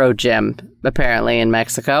Maestro Jim, apparently, in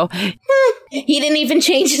Mexico. He didn't even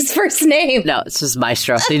change his first name. No, it's just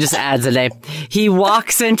Maestro. He just adds a name. He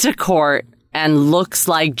walks into court and looks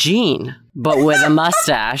like Jean, but with a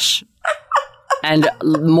mustache and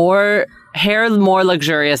hair more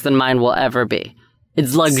luxurious than mine will ever be.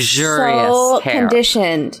 It's luxurious hair.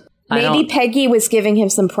 Conditioned. Maybe Peggy was giving him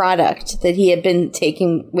some product that he had been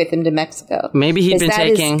taking with him to Mexico. Maybe he'd been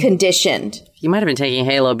taking... That is conditioned. He might have been taking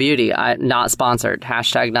Halo Beauty. Not sponsored.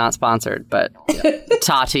 # not sponsored. But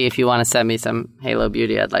Tati, if you want to send me some Halo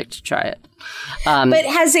Beauty, I'd like to try it. But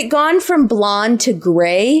has it gone from blonde to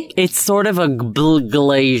gray? It's sort of a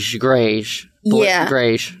grayish. Yeah.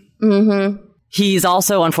 Grayish. Mm-hmm. He's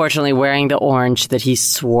also, unfortunately, wearing the orange that he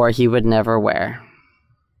swore he would never wear.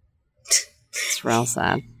 It's real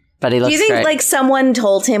sad. But he looks great. Do you think, like, someone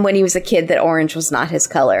told him when he was a kid that orange was not his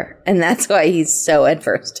color, and that's why he's so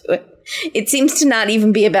adverse to it? It seems to not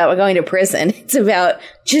even be about going to prison. It's about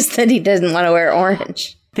just that he doesn't want to wear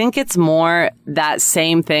orange. I think it's more that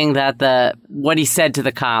same thing that what he said to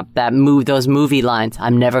the cop, those movie lines,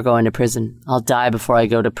 I'm never going to prison. I'll die before I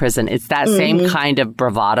go to prison. It's that same kind of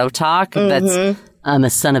bravado talk that's, I'm a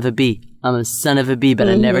son of a bee. I'm a son of a bee, but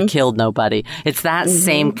I never killed nobody. It's that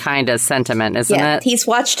same kind of sentiment, isn't it? He's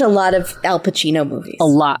watched a lot of Al Pacino movies. A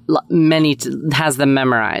lot. Many has them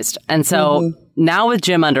memorized. And so now with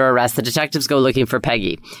Jim under arrest, the detectives go looking for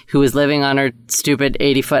Peggy, who is living on her stupid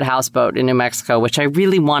 80-foot houseboat in New Mexico, which I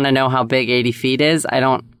really want to know how big 80 feet is.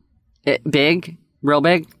 Big? Real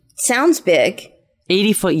big? Sounds big.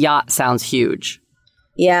 80-foot yacht sounds huge.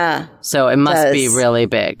 Yeah. So it must be really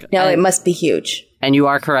big. No, it must be huge. And you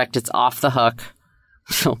are correct. It's off the hook.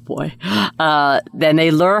 Oh, boy. Then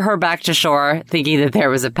they lure her back to shore, thinking that there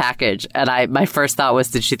was a package. And my first thought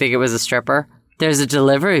was, did she think it was a stripper? There's a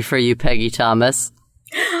delivery for you, Peggy Thomas.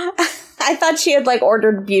 I thought she had,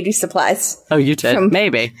 ordered beauty supplies. Oh, you did?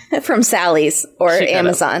 Maybe. From Sally's or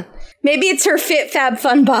Amazon. Maybe it's her Fit Fab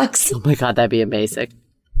Fun box. Oh, my God, that'd be amazing.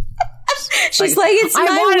 She's like, it's my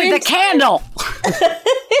I wanted the candle!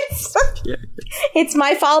 It's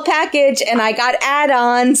my fall package, and I got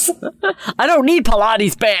add-ons. I don't need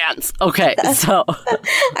Pilates bands. Okay, so...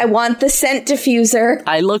 I want the scent diffuser.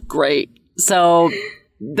 I look great. So...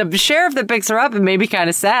 The sheriff that picks her up, and maybe kind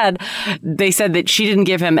of sad, they said that she didn't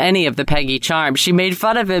give him any of the Peggy charm. She made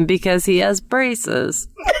fun of him because he has braces.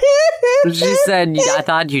 She said, I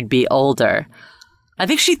thought you'd be older. I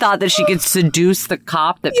think she thought that she could seduce the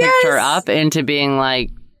cop that picked her up into being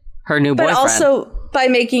like her new boyfriend. But also by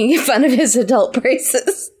making fun of his adult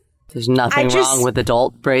braces. There's nothing wrong with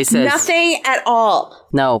adult braces. Nothing at all.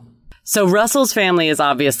 No. So Russell's family is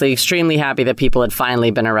obviously extremely happy that people had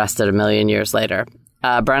finally been arrested a million years later.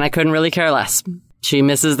 Brenna couldn't really care less. She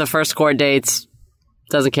misses the first court dates,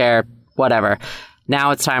 doesn't care, whatever. Now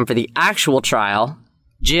it's time for the actual trial.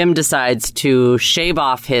 Jim decides to shave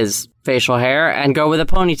off his facial hair and go with a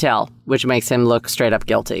ponytail, which makes him look straight up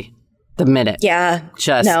guilty. The minute. Yeah.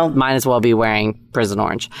 Might as well be wearing prison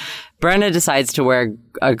orange. Brenna decides to wear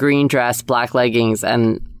a green dress, black leggings,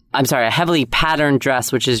 and, a heavily patterned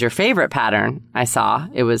dress, which is your favorite pattern I saw.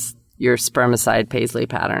 It was your spermicide paisley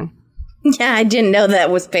pattern. Yeah, I didn't know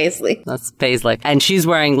that was paisley. That's paisley. And she's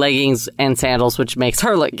wearing leggings and sandals, which makes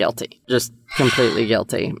her look guilty. Just completely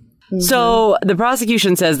guilty. Mm-hmm. So the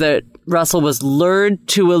prosecution says that Russell was lured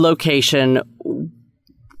to a location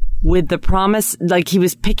with the promise, he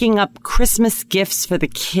was picking up Christmas gifts for the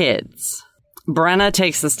kids. Brenna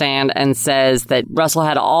takes the stand and says that Russell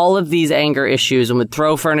had all of these anger issues and would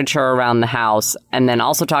throw furniture around the house, and then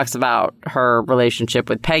also talks about her relationship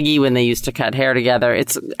with Peggy when they used to cut hair together.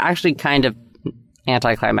 It's actually kind of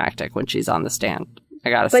anticlimactic when she's on the stand,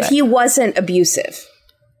 I gotta say. But he wasn't abusive.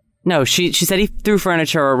 No, she said he threw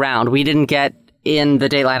furniture around. We didn't get in the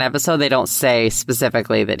Dateline episode, they don't say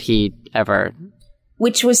specifically that he ever...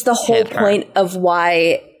 Which was the whole point of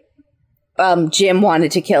why Jim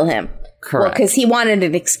wanted to kill him. Correct. Well, because he wanted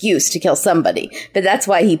an excuse to kill somebody, but that's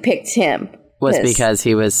why he picked him. Was because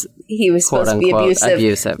he was supposed to be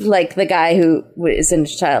abusive, like the guy who was in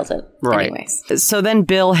his childhood. Right. Anyways. So then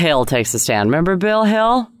Bill Hill takes a stand. Remember Bill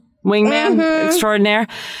Hill, wingman extraordinaire,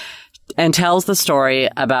 and tells the story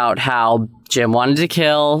about how Jim wanted to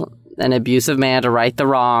kill an abusive man to right the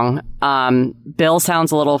wrong. Bill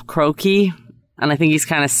sounds a little croaky, and I think he's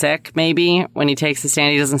kind of sick. Maybe when he takes the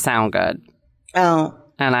stand, he doesn't sound good. Oh.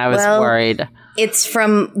 And I was worried. It's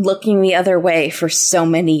from looking the other way for so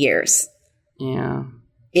many years. Yeah.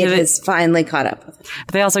 It has finally caught up with it.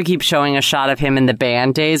 But they also keep showing a shot of him in the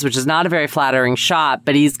band days, which is not a very flattering shot,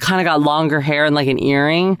 but he's kind of got longer hair and like an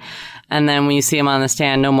earring. And then when you see him on the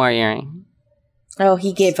stand, no more earring. Oh,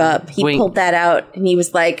 he gave up. He pulled that out, and he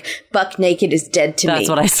was like, "Buck naked is dead to me." That's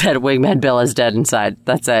what I said. Wingman Bill is dead inside.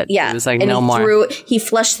 That's it. Yeah. He was like, and no more. He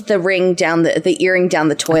flushed the ring down the earring down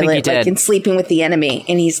the toilet, like in Sleeping with the Enemy.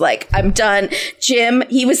 And he's like, "I'm done." Jim,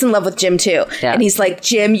 he was in love with Jim too. Yeah. And he's like,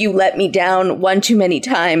 "Jim, you let me down one too many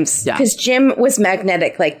times." Because Jim was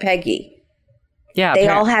magnetic like Peggy. Yeah. They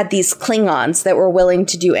all had these Klingons that were willing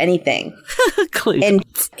to do anything. And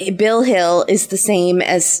Bill Hill is the same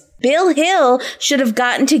as... Bill Hill should have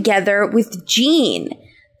gotten together with Jean.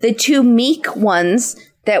 The two meek ones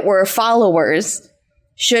that were followers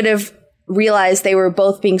should have realized they were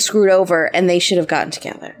both being screwed over, and they should have gotten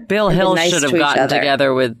together. Bill Hill should have gotten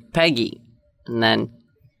together with Peggy, and then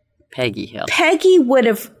Peggy Hill. Peggy would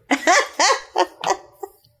have...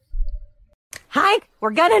 Hank,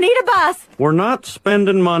 we're gonna need a bus. We're not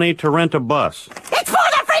spending money to rent a bus. It's for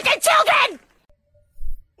the freaking children!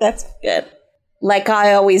 That's good. Like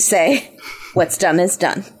I always say, what's done is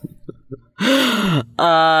done.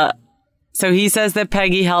 So he says that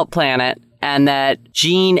Peggy helped plan it and that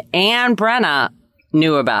Jean and Brenna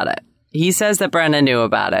knew about it. He says that Brenna knew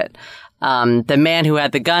about it. The man who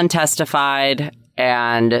had the gun testified,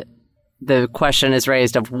 and the question is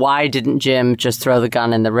raised of why didn't Jim just throw the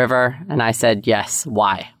gun in the river? And I said, yes.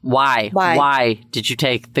 Why? Why did you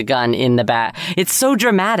take the gun in the bag? It's so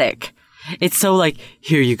dramatic. It's so like,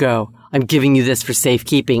 here you go. I'm giving you this for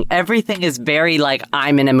safekeeping. Everything is very like,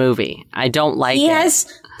 I'm in a movie. I don't like it. He has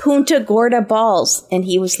Punta Gorda balls, and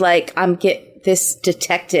he was like, this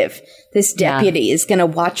detective, this deputy is going to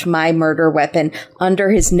watch my murder weapon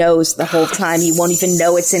under his nose the whole time. He won't even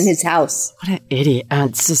know it's in his house. What an idiot.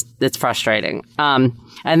 It's frustrating.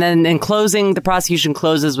 And then in closing, the prosecution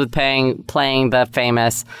closes with playing the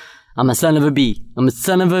famous, I'm a son of a bee. I'm a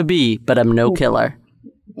son of a bee, but I'm no killer.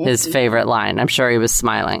 His favorite line. I'm sure he was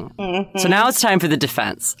smiling. Mm-hmm. So now it's time for the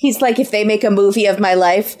defense. He's like, if they make a movie of my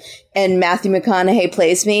life and Matthew McConaughey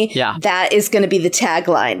plays me, that is going to be the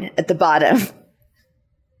tagline at the bottom.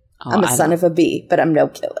 I'm a son of a bee, but I'm no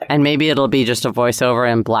killer. And maybe it'll be just a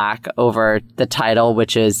voiceover in black over the title,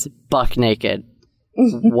 which is Buck Naked.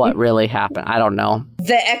 What really happened? I don't know.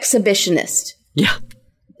 The Exhibitionist. Yeah.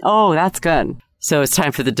 Oh, that's good. So it's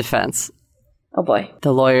time for the defense. Oh, boy.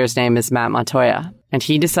 The lawyer's name is Matt Montoya, and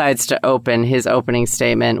he decides to open his opening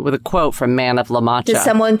statement with a quote from Man of La Mancha. Did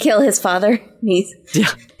someone kill his father? They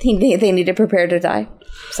need to prepare to die.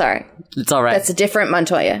 Sorry. It's all right. That's a different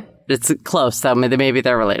Montoya. It's close, so maybe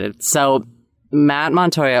they're related. So Matt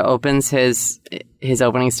Montoya opens his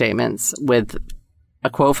opening statements with a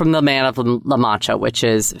quote from the Man of La Mancha, which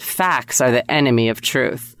is, "Facts are the enemy of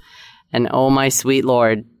truth. And oh my sweet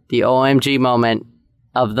Lord, the OMG moment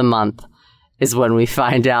of the month is when we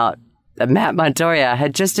find out that Matt Montoya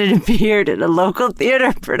had just appeared in a local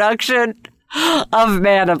theater production of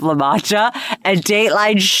Man of La Mancha, and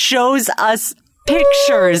Dateline shows us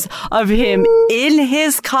pictures of him in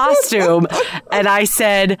his costume." And I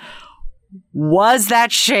said, was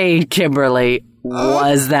that shade, Kimberly?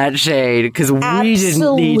 Was that shade? Because we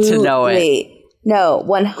didn't need to know it. No,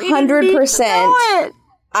 100%.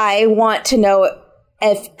 I want to know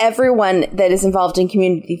if everyone that is involved in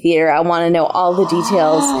community theater, I want to know all the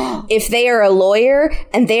details. If they are a lawyer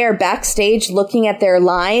and they are backstage looking at their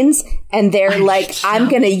lines and they're like, I'm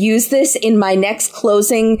going to use this in my next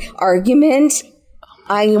closing argument,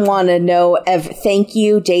 I want to know. Thank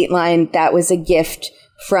you, Dateline. That was a gift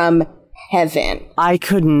from heaven. I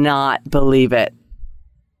could not believe it.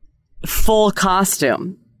 Full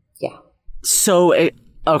costume. Yeah. So,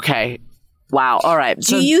 okay. Wow. All right.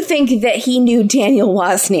 Do you think that he knew Daniel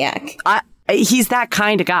Wozniak? He's that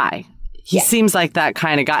kind of guy. He seems like that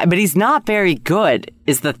kind of guy, but he's not very good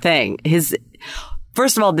is the thing.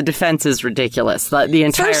 First of all, the defense is ridiculous. The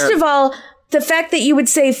entire... First of all, the fact that you would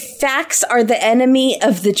say facts are the enemy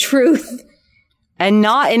of the truth. And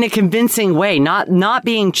not in a convincing way, not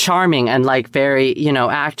being charming and like very,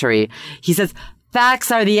 actory. He says,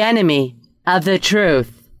 facts are the enemy of the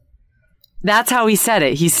truth. That's how he said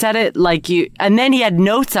it. He said it like and then he had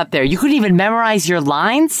notes up there. You couldn't even memorize your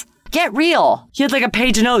lines? Get real. He had like a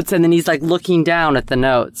page of notes and then he's like looking down at the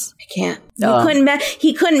notes. I can't.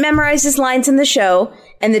 He couldn't memorize his lines in the show,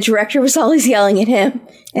 and the director was always yelling at him.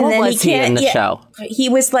 And what then was he in the show? He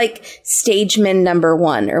was like stageman number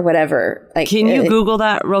 1 or whatever. Like, can you Google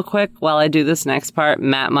that real quick while I do this next part?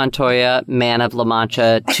 Matt Montoya, Man of La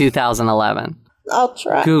Mancha, 2011. I'll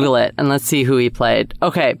try. Google it and let's see who he played.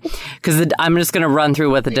 Okay, because I'm just going to run through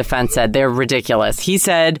what the defense said. They're ridiculous. He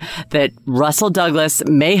said that Russell Douglas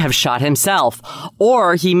may have shot himself,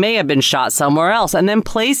 or he may have been shot somewhere else and then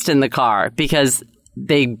placed in the car because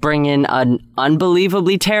they bring in an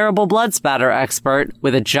unbelievably terrible blood spatter expert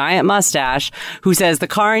with a giant mustache who says the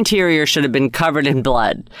car interior should have been covered in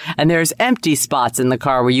blood. And there's empty spots in the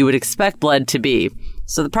car where you would expect blood to be.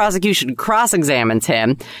 So the prosecution cross-examines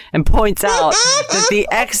him and points out that the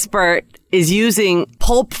expert is using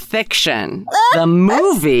Pulp Fiction, the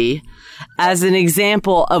movie, as an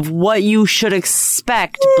example of what you should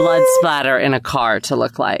expect blood splatter in a car to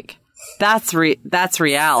look like. That's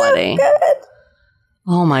reality. So good.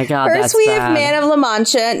 Oh my God, First we have Man of La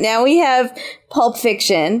Mancha. Now we have Pulp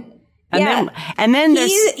Fiction. And then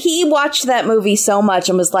he watched that movie so much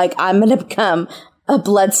and was like, I'm going to become a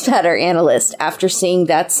blood spatter analyst after seeing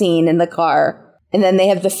that scene in the car. And then they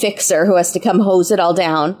have the fixer who has to come hose it all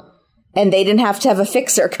down. And they didn't have to have a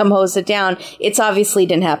fixer come hose it down. It's obviously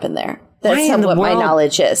didn't happen there. That's what my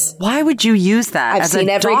knowledge is. Why would you use that? I've seen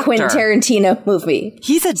every Quentin Tarantino movie.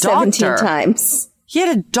 He's a doctor. 17 times. He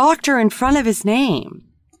had a doctor in front of his name.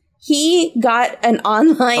 He got an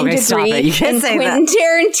online degree in Quentin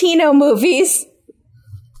Tarantino movies.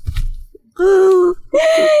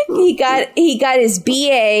 He got his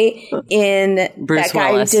BA in Bruce that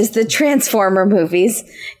guy Willis. who does the Transformer movies.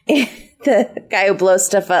 The guy who blows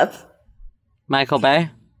stuff up. Michael Bay?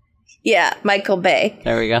 Yeah, Michael Bay.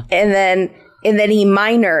 There we go. And then he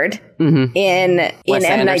minored in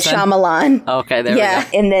M. Night Shyamalan. Okay, there we go.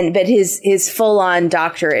 And then but his full-on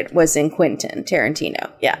doctorate was in Quentin Tarantino.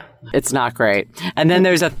 Yeah. It's not great. And then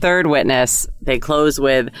there's a third witness. They close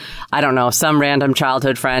with, I don't know, some random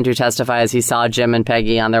childhood friend who testifies he saw Jim and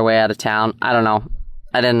Peggy on their way out of town. I don't know.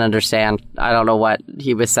 I didn't understand. I don't know what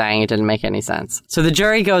he was saying. It didn't make any sense. So the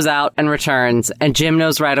jury goes out and returns, and Jim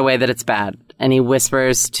knows right away that it's bad. And he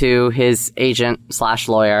whispers to his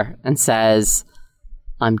agent/lawyer and says,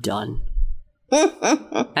 I'm done.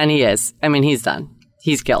 And he is. I mean, he's done.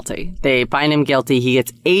 He's guilty. They find him guilty. He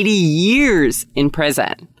gets 80 years in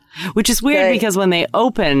prison, which is weird because when they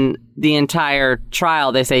open the entire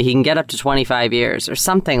trial, they say he can get up to 25 years or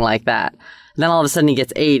something like that. And then all of a sudden he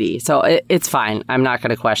gets 80. So it's fine. I'm not going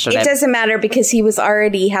to question it. It doesn't matter because he was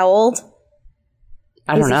already how old?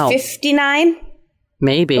 I don't know. 59?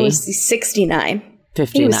 Maybe. Or was he 69?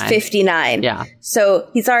 59. He was 59. Yeah. So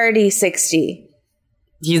he's already 60.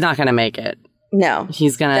 He's not going to make it. No.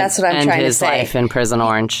 He's going to end his life in Prison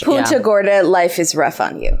Orange. Punta Gorda, life is rough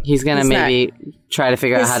on you. He's going to maybe try to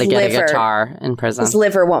figure out how to get a guitar in prison. His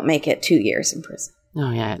liver won't make it 2 years in prison.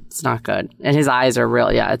 Oh, yeah. It's not good. And his eyes are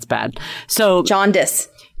real. Yeah, it's bad. So jaundice.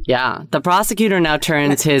 Yeah. The prosecutor now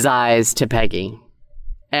turns his eyes to Peggy.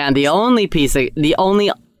 And the only piece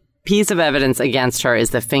of evidence against her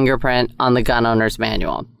is the fingerprint on the gun owner's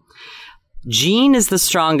manual. Jean is the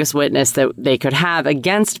strongest witness that they could have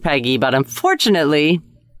against Peggy, but unfortunately,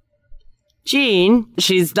 Jean,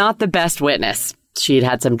 she's not the best witness. She'd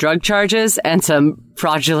had some drug charges and some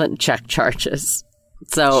fraudulent check charges.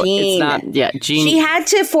 So it's not, Jean. She had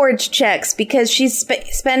to forge checks because she's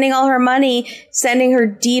spending all her money sending her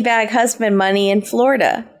D-bag husband money in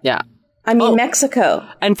Florida. Yeah. I mean, Mexico.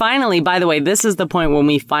 And finally, by the way, this is the point when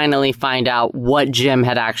we finally find out what Jim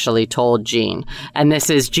had actually told Jean. And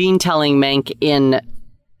this is Jean telling Mank in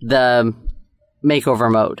the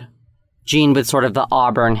makeover mode. Jean with sort of the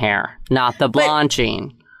auburn hair, not the blonde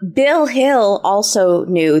Jean. Bill Hill also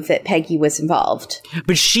knew that Peggy was involved.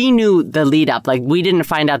 But she knew the lead up. Like, we didn't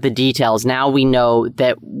find out the details. Now we know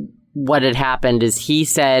that what had happened is he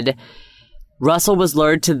said Russell was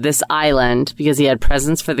lured to this island because he had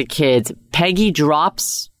presents for the kids. Peggy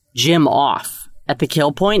drops Jim off at the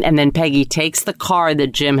kill point, and then Peggy takes the car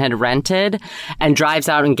that Jim had rented and drives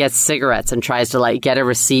out and gets cigarettes and tries to, like, get a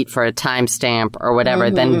receipt for a timestamp or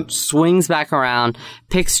whatever, then swings back around,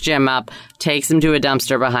 picks Jim up, takes him to a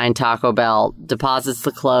dumpster behind Taco Bell, deposits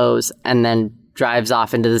the clothes, and then drives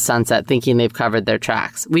off into the sunset thinking they've covered their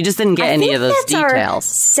tracks. We just didn't get any of those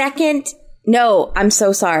details. No, I'm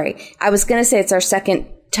so sorry. I was going to say it's our second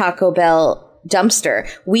Taco Bell dumpster.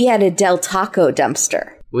 We had a Del Taco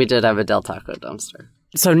dumpster. We did have a Del Taco dumpster.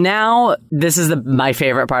 So now, this is my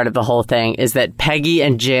favorite part of the whole thing, is that Peggy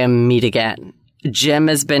and Jim meet again. Jim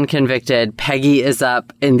has been convicted. Peggy is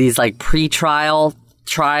up in these, like, trial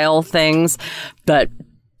things. But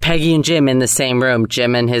Peggy and Jim in the same room.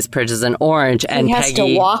 Jim in his Bridges in Orange. And he has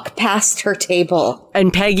to walk past her table.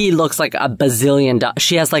 And Peggy looks like a bazillion.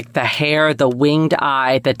 She has like the hair, the winged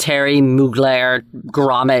eye, the Terry Mugler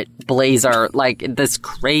grommet blazer, like this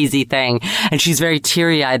crazy thing. And she's very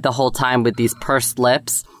teary-eyed the whole time with these pursed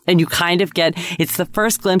lips. And you kind of get, it's the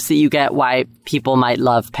first glimpse that you get why people might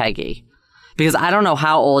love Peggy. Because I don't know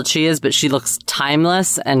how old she is, but she looks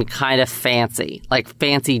timeless and kind of fancy. Like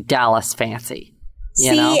fancy Dallas fancy.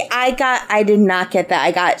 I did not get that.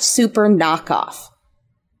 I got super knockoff.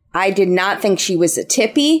 I did not think she was a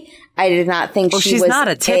tippy. I did not think she's not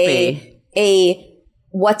a tippy.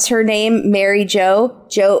 What's her name? Mary Jo?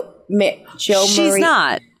 She's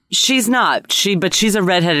not. But she's a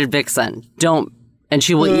redheaded vixen. And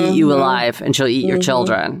she will eat you alive and she'll eat your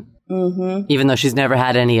children. Mm-hmm. Even though she's never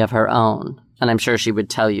had any of her own. And I'm sure she would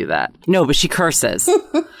tell you that. No, but she curses.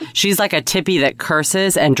 She's like a tippy that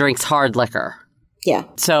curses and drinks hard liquor. Yeah.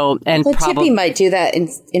 So, and the tippy might do that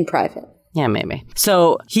in private. Yeah, maybe.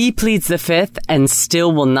 So he pleads the fifth and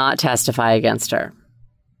still will not testify against her.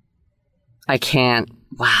 I can't.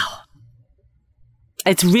 Wow.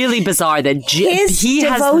 It's really bizarre that his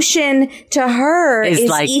devotion to her is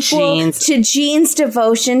like equal to Jean's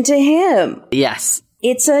devotion to him. Yes.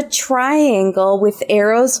 It's a triangle with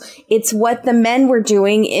arrows. It's what the men were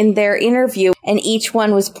doing in their interview, and each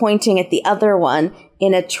one was pointing at the other one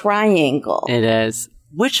in a triangle. It is.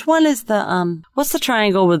 Which one is what's the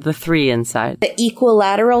triangle with the 3 inside? The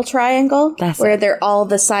equilateral triangle? That's where they're all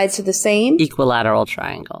the sides are the same? Equilateral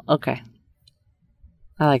triangle. Okay.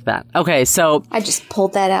 I like that. Okay, so I just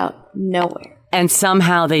pulled that out nowhere. And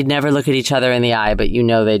somehow they'd never look at each other in the eye, but you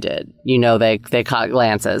know they did. You know they caught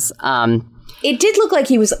glances. It did look like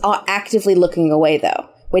he was actively looking away, though,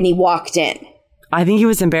 when he walked in. I think he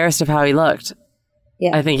was embarrassed of how he looked.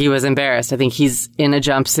 Yeah. I think he was embarrassed. I think he's in a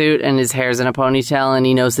jumpsuit and his hair's in a ponytail and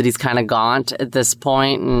he knows that he's kind of gaunt at this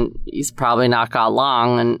point and he's probably not got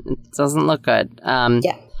long and it doesn't look good.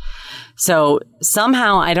 Yeah. So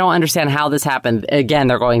somehow I don't understand how this happened. Again,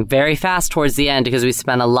 they're going very fast towards the end because we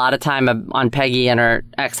spent a lot of time on Peggy and her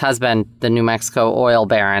ex-husband, the New Mexico oil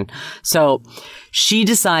baron. So she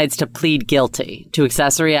decides to plead guilty to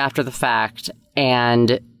accessory after the fact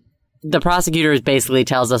and the prosecutor basically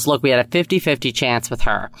tells us, look, we had a 50-50 chance with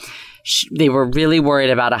her. They were really worried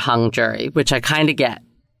about a hung jury, which I kind of get,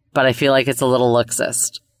 but I feel like it's a little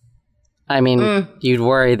laxist. I mean, you'd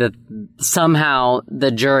worry that somehow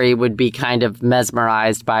the jury would be kind of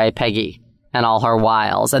mesmerized by Peggy and all her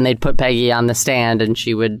wiles, and they'd put Peggy on the stand and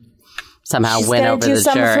she would somehow win over the jury. She's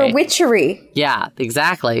going to do some of her witchery. Yeah,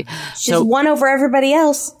 exactly. She's won over everybody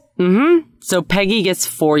else. Mm-hmm. So Peggy gets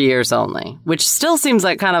 4 years only, which still seems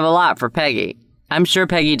like kind of a lot for Peggy. I'm sure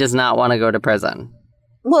Peggy does not want to go to prison.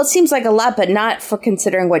 Well, it seems like a lot, but not for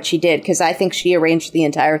considering what she did, because I think she arranged the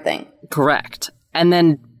entire thing. Correct. And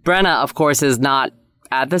then Brenna, of course, is not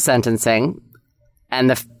at the sentencing. And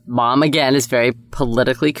the mom, again, is very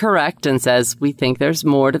politically correct and says, we think there's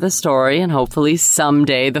more to the story, and hopefully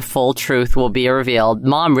someday the full truth will be revealed.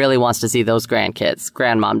 Mom really wants to see those grandkids.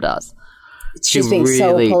 Grandmom does. She's being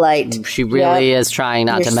so polite. She really is trying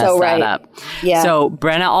not to mess that up. Yeah. So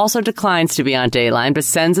Brenna also declines to be on Dateline, but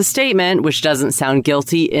sends a statement which doesn't sound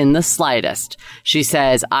guilty in the slightest. She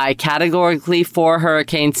says, I categorically for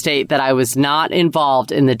Hurricane state that I was not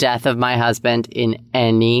involved in the death of my husband in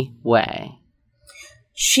any way.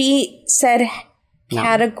 She said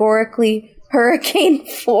categorically Hurricane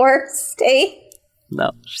 4 state?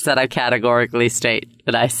 No, she said I categorically state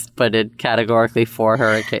that I put it categorically for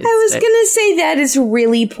Hurricane I was going to say that is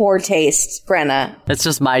really poor taste, Brenna. It's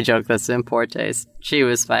just my joke that's in poor taste. She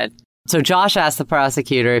was fine. So Josh asked the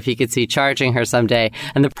prosecutor if he could see charging her someday,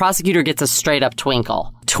 and the prosecutor gets a straight-up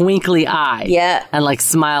twinkly eye. Yeah. And,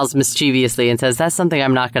 smiles mischievously and says, that's something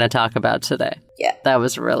I'm not going to talk about today. Yeah. That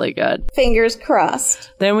was really good. Fingers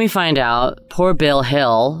crossed. Then we find out poor Bill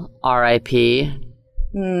Hill, R.I.P.,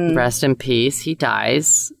 rest in peace. He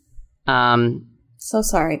dies. So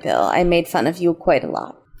sorry, Bill. I made fun of you quite a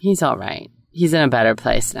lot. He's all right. He's in a better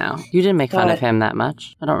place now. You didn't make fun of him that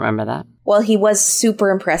much. I don't remember that. Well, he was super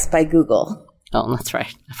impressed by Google. Oh, that's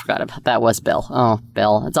right. I forgot about that. Was Bill. Oh,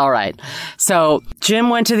 Bill. It's all right. So Jim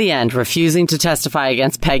went to the end, refusing to testify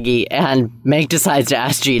against Peggy, and Meg decides to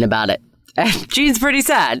ask Jean about it. And Jean's pretty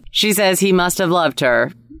sad. She says he must have loved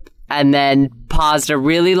her, and then paused a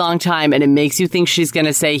really long time, and it makes you think she's going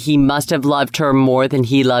to say he must have loved her more than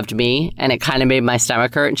he loved me, and it kind of made my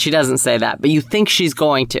stomach hurt. And she doesn't say that, but you think she's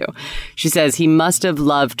going to. She says he must have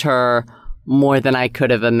loved her more than I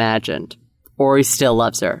could have imagined, or he still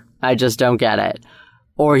loves her. I just don't get it.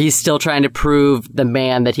 Or he's still trying to prove the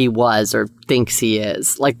man that he was or thinks he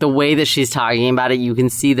is. Like the way that she's talking about it, you can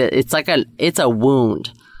see that it's a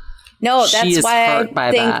wound. No, that's why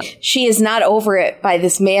I think she is not over it by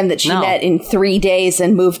this man that she met in 3 days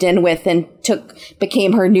and moved in with and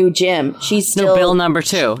became her new Jim. She's still... No, Bill number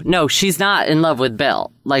 2. No, she's not in love with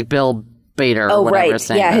Bill. Like Bill Bader or whatever his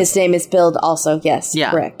name is. Yeah, his name is Bill also. Yes, yeah,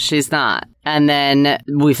 correct. She's not. And then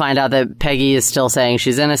we find out that Peggy is still saying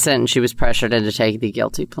she's innocent and she was pressured into taking the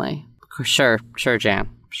guilty plea. Sure, Jan.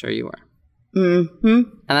 Sure you were. Mm-hmm. And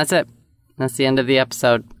that's it. That's the end of the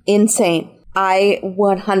episode. Insane. I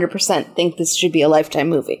 100% think this should be a Lifetime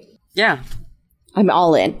movie. Yeah. I'm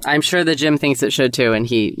all in. I'm sure that Jim thinks it should too, and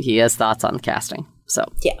he has thoughts on casting. So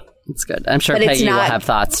yeah, it's good. I'm sure Peggy will have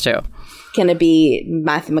thoughts too. Going to be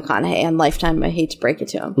Matthew McConaughey on Lifetime. I hate to break it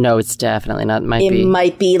to him. No, it's definitely not. It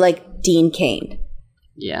might be like Dean Cain.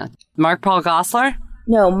 Yeah. Mark Paul Gosselaar?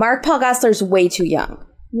 No, Mark Paul Gosselaar's way too young.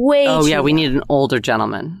 Oh yeah, we need an older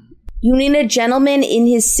gentleman. You need a gentleman in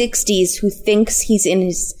his 60s who thinks he's in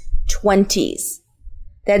his 20s.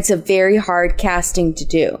 That's a very hard casting to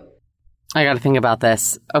do. I got to think about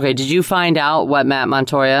this. Okay, did you find out what Matt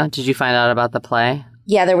Montoya, did you find out about the play?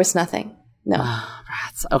 Yeah, there was nothing. No.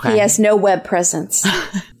 Rats. Okay. He has no web presence.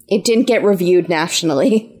 It didn't get reviewed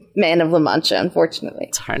nationally. Man of La Mancha,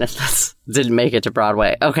 unfortunately. Darn it. Didn't make it to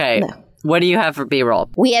Broadway. Okay. No. What do you have for B-roll?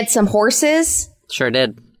 We had some horses. Sure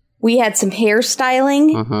did. We had some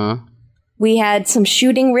hairstyling. Mm-hmm. We had some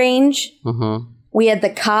shooting range. Mm-hmm. We had the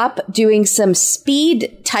cop doing some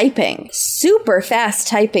speed typing. Super fast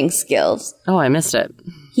typing skills. Oh, I missed it.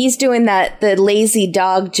 He's doing that. The lazy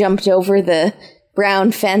dog jumped over the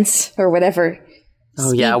brown fence or whatever.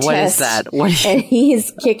 Oh, yeah. What is that? And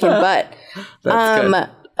he's kicking butt. That's good.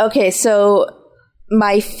 Okay, so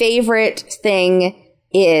my favorite thing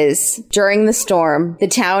is during the storm, the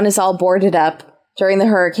town is all boarded up during the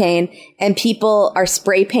hurricane, and people are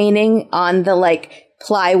spray painting on the,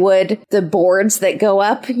 plywood, the boards that go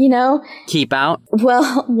up, Keep out.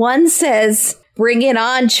 Well, one says, bring it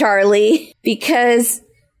on, Charlie, because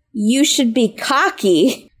you should be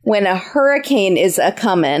cocky when a hurricane is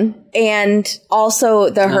a-comin'. And also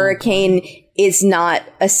the hurricane is not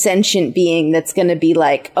a sentient being that's going to be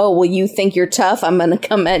like, oh, well, you think you're tough? I'm going to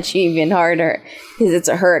come at you even harder because it's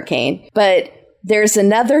a hurricane. But there's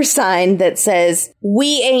another sign that says,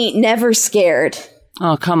 "We ain't never scared."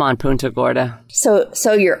 Oh, come on, Punta Gorda. So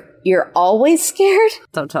you're always scared?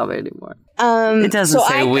 Don't tell me anymore. It doesn't so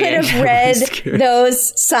say I we could ain't have never read scared.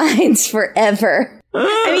 those signs forever.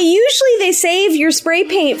 I mean, usually they save your spray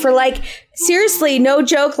paint for like, seriously, no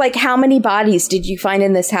joke, like how many bodies did you find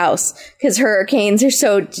in this house? Because hurricanes are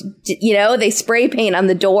so, they spray paint on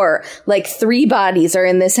the door. Like 3 bodies are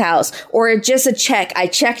in this house. Or just a check. I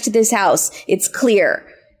checked this house. It's clear.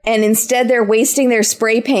 And instead they're wasting their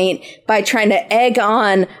spray paint by trying to egg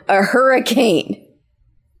on a hurricane.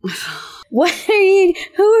 Who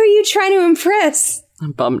are you trying to impress?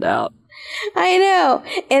 I'm bummed out. I know.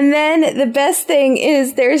 And then the best thing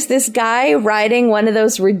is there's this guy riding one of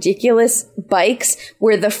those ridiculous bikes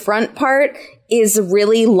where the front part is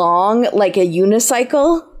really long, like a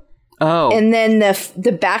unicycle. Oh. And then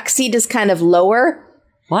the back seat is kind of lower.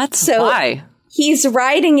 What? So why? He's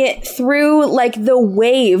riding it through like the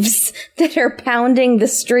waves that are pounding the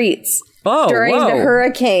streets. During the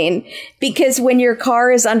hurricane, because when your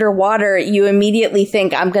car is underwater, you immediately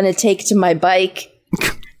think, I'm going to take to my bike.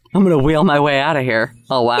 I'm going to wheel my way out of here.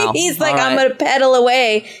 Oh, wow. He's like, I'm going to pedal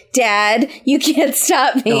away, Dad. You can't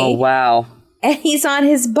stop me. Oh, wow. And he's on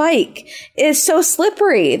his bike. It's so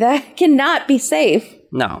slippery. That cannot be safe.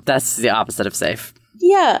 No, that's the opposite of safe.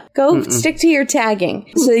 Yeah, go stick to your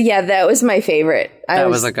tagging. So yeah, that was my favorite. I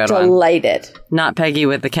was a good delighted. One. Not Peggy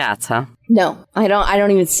with the cats, huh? No, I don't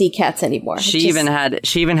even see cats anymore. She even had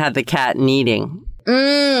the cat kneading.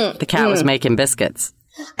 The cat was making biscuits.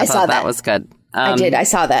 I saw that. That was good. I did. I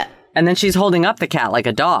saw that. And then she's holding up the cat like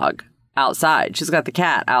a dog outside. She's got the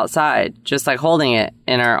cat outside, just like holding it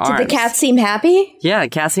in her arms. Did the cat seem happy? Yeah, the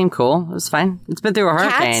cat seemed cool. It was fine. It's been through a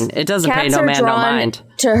hurricane. It doesn't pay no man no mind.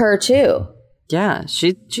 To her too. Yeah,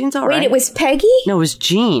 Jean's all right. Wait, it was Peggy? No, it was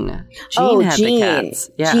Jean. Jean had the cats.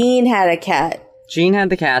 Yeah. Jean had a cat. Jean had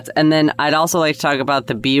the cats. And then I'd also like to talk about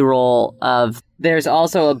the B-roll of... There's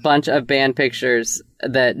also a bunch of band pictures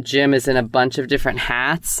that Jim is in a bunch of different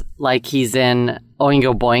hats. Like he's in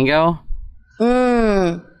Oingo Boingo.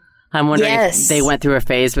 I'm wondering if they went through a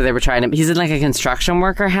phase where they were trying to... He's in like a construction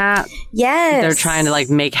worker hat. Yes. They're trying to like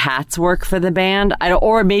make hats work for the band.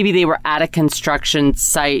 Or maybe they were at a construction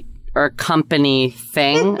site or company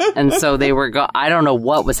thing, and so they were I don't know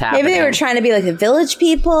what was happening. Maybe they were trying to be like the Village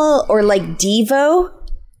People or like Devo.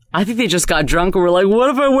 I think they just got drunk and were like, what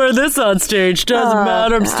if I wear this on stage? Doesn't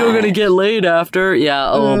matter, I'm still gonna get laid after.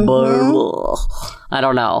 Yeah, I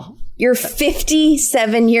don't know. You're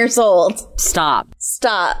 57 years old. Stop.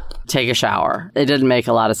 Take a shower. It didn't make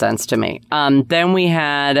a lot of sense to me. Then we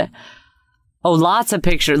had lots of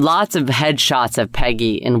pictures, lots of headshots of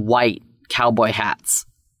Peggy in white cowboy hats.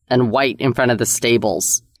 And white in front of the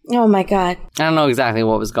stables. Oh, my God. I don't know exactly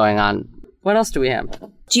what was going on. What else do we have?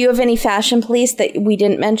 Do you have any fashion police that we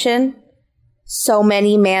didn't mention? So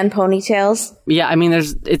many man ponytails. Yeah, I mean,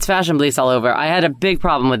 it's fashion police all over. I had a big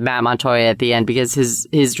problem with Matt Montoya at the end because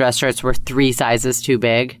his dress shirts were 3 sizes too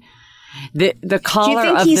big. The collar of the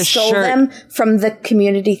shirt... Do you think he stole them from the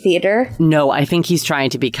community theater? No, I think he's trying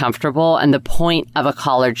to be comfortable. And the point of a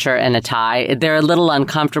collared shirt and a tie, they're a little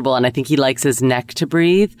uncomfortable. And I think he likes his neck to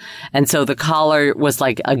breathe. And so the collar was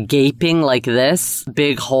like a gaping like this,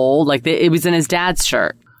 big hole. Like it was in his dad's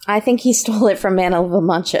shirt. I think he stole it from Man of La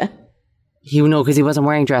Mancha. Because he wasn't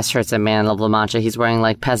wearing dress shirts in Man of La Mancha. He's wearing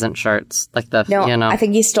like peasant shirts, like I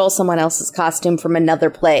think he stole someone else's costume from another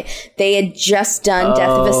play. They had just done Death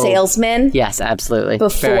of a Salesman. Yes, absolutely.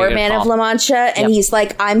 Before Man of La Mancha, and he's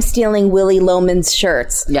like, I'm stealing Willie Loman's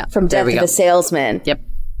shirts from Death of a Salesman. Yep,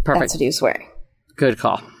 perfect. That's what he was wearing. Good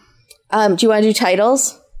call. Do you want to do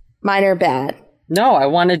titles? Mine are bad. No, I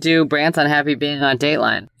want to do Brant's Unhappy Being on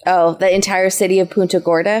Dateline. Oh, the entire city of Punta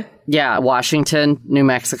Gorda? Yeah, Washington, New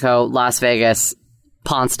Mexico, Las Vegas,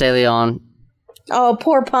 Ponce de Leon. Oh,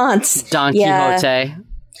 poor Ponce. Don Quixote.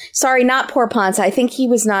 Sorry, not poor Ponce. I think he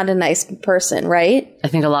was not a nice person, right? I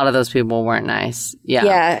think a lot of those people weren't nice. Yeah.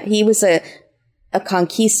 Yeah, he was a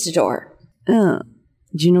conquistador. Do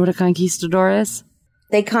you know what a conquistador is?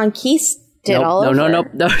 They conquisted all over.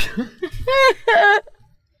 No.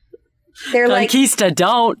 They're Conquista,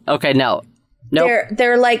 don't. Okay, no. Nope.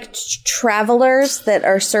 They're like travelers that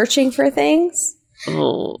are searching for things.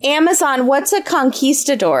 Oh. Amazon, what's a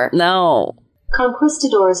conquistador? No.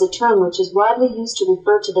 Conquistador is a term which is widely used to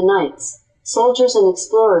refer to the knights, soldiers, and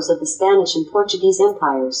explorers of the Spanish and Portuguese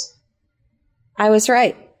empires. I was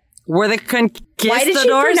right. Were the conquistadors? Why did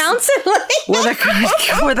you pronounce it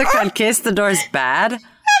like were the conquistadors bad?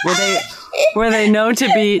 Were they known to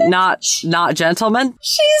be not gentlemen?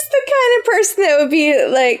 She's the kind of person that would be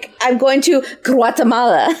like, I'm going to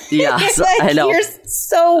Guatemala. Yes, like, I know. You're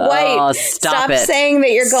so white. Oh, stop it. Saying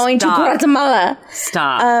that you're going to Guatemala.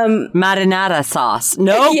 Stop. Marinara sauce.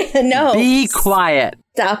 No. Yeah, no. Be quiet.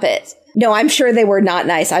 Stop it. No, I'm sure they were not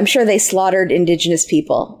nice. I'm sure they slaughtered indigenous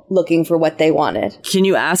people looking for what they wanted. Can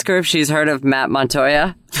you ask her if she's heard of Matt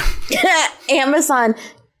Montoya? Amazon.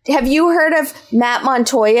 Have you heard of Matt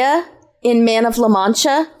Montoya in Man of La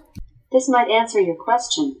Mancha? This might answer your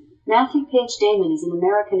question. Matthew Page Damon is an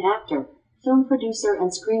American actor, film producer,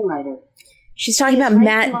 and screenwriter. She's talking about He's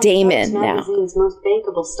Matt ranked Damon among now. magazine's most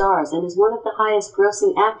bakeable stars and is one of the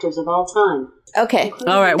highest-grossing actors of all time. Okay.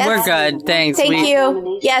 All right, we're good. Thanks. Thank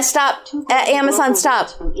you. Yeah, stop. Amazon, stop.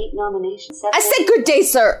 From 8 nominations. I said good day,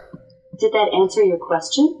 sir. Did that answer your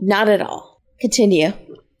question? Not at all. Continue.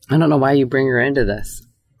 I don't know why you bring her into this.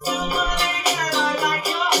 What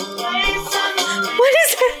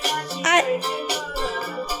is that?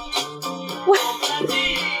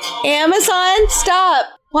 What? Amazon, stop.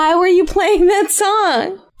 Why were you playing that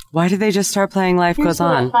song? Why did they just start playing Life Here's Goes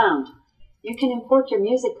what I On? found. You can import your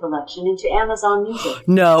music collection into Amazon Music.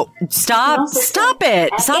 No. You Stop. can also Stop say,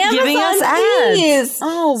 it. Stop Amazon, giving us ads. please.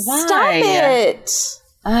 Oh, why? Stop it.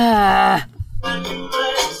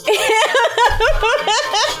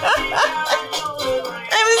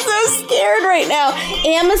 I'm so scared right now.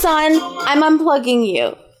 Amazon, I'm unplugging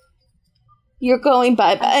you. You're going I'm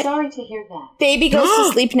bye-bye. sorry to hear that. Baby goes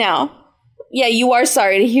to sleep now. Yeah, you are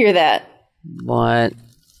sorry to hear that. What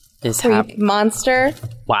is Creep happening? monster.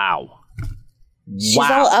 Wow. She's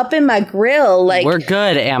all up in my grill. Like, We're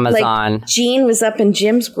good, Amazon. like Jean was up in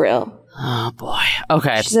Jim's grill. Oh, boy.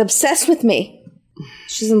 Okay. She's obsessed with me.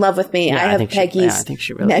 She's in love with me. Yeah, I I have think Peggy's I think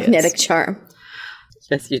she really magnetic is. charm.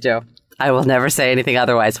 Yes, you do. I will never say anything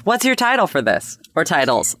otherwise. What's your title for this? Or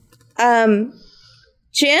titles? Jim?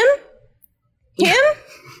 Him?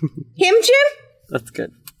 Him, Jim? That's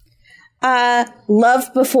good.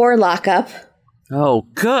 Love Before Lockup. Oh,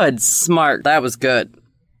 good. Smart. That was good.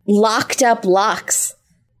 Locked Up Locks.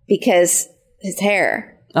 Because his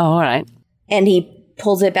hair. Oh, all right. And he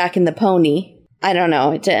pulls it back in the pony. I don't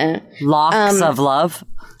know. Locks of Love.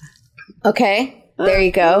 Okay. There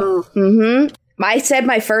you go. Mm-hmm. I said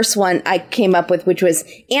my first one I came up with, which was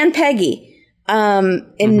Aunt Peggy.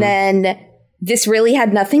 And then This Really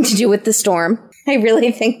Had Nothing to Do with the Storm. I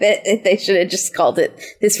really think that they should have just called it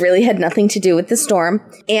This Really Had Nothing to Do with the Storm.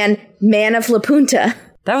 And Man of La Punta.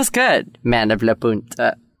 That was good. Man of La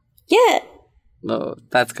Punta. Yeah. Oh,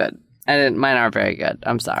 that's good. Mine aren't very good.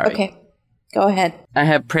 I'm sorry. Okay. Go ahead. I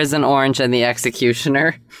have Prison Orange and the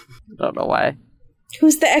Executioner. I don't know why.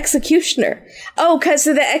 Who's the executioner? Oh, because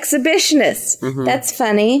of the exhibitionist. That's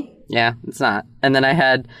funny. Yeah, it's not. And then I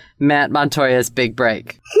had Matt Montoya's Big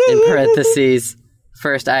Break. In parentheses,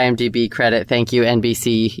 first IMDb credit. Thank you,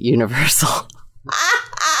 NBC Universal.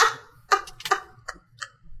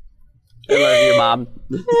 I love you, Mom.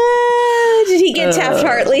 Did he get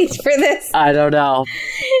Taft-Hartley for this? I don't know.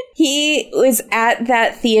 He was at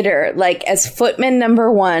that theater, like, as footman number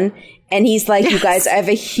 1. And he's like, You guys, I have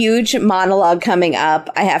a huge monologue coming up.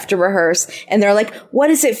 I have to rehearse. And they're like, what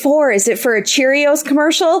is it for? Is it for a Cheerios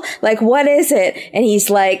commercial? Like, what is it? And he's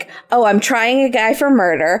like, oh, I'm trying a guy for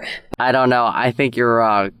murder. I don't know. I think you're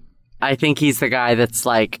wrong. I think he's the guy that's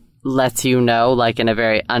like, lets you know, like in a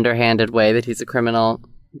very underhanded way, that he's a criminal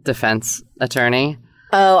defense attorney.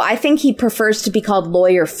 Oh, I think he prefers to be called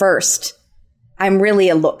lawyer first. I'm really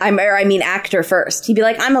actor first. He'd be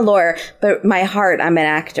like, I'm a lawyer, but my heart, I'm an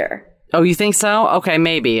actor. Oh, you think so? Okay,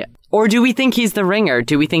 maybe. Or do we think he's the ringer?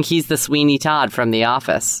 Do we think he's the Sweeney Todd from The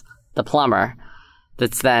Office, the plumber,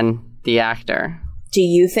 that's then the actor? Do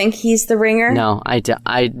you think he's the ringer? No,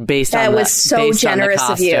 That was so generous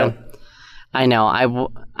of you. I know.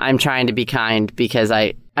 I'm trying to be kind because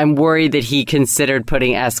I'm worried that he considered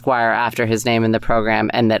putting Esquire after his name in the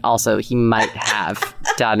program, and that also he might have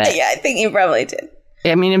done it. Yeah, I think he probably did.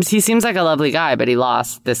 I mean, he seems like a lovely guy, but he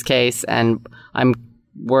lost this case, and I'm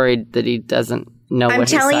worried that he doesn't know what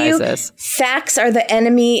his size is. I'm telling you, facts are the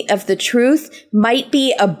enemy of the truth might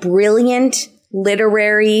be a brilliant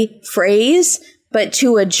literary phrase, but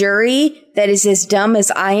to a jury that is as dumb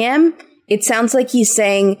as I am, it sounds like he's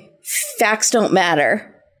saying facts don't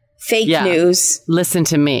matter. Fake news. Listen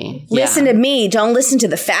to me. Listen to me. Don't listen to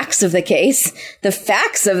the facts of the case. The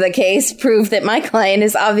facts of the case prove that my client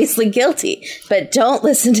is obviously guilty, but don't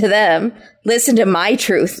listen to them. Listen to my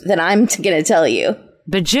truth that I'm going to tell you.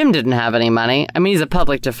 But Jim didn't have any money. I mean, he's a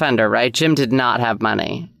public defender, right? Jim did not have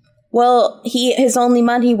money. Well, his only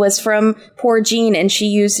money was from poor Jean, and she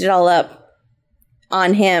used it all up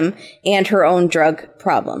on him and her own drug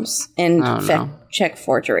problems and check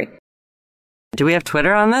forgery. Do we have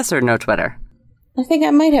Twitter on this or no Twitter? I think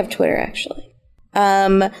I might have Twitter, actually.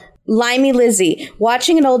 Limey Lizzie.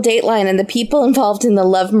 Watching an old Dateline and the people involved in the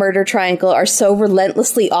love murder triangle are so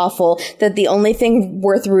relentlessly awful that the only thing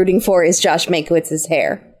worth rooting for is Josh Mankiewicz's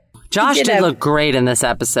hair. Josh did look great in this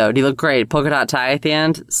episode. He looked great. Polka dot tie at the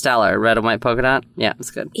end. Stellar. Red and white polka dot. Yeah, it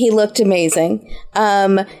was good. He looked amazing.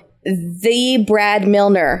 The Brad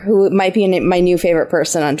Milner, who might be my new favorite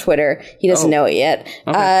person on Twitter, he doesn't know it yet,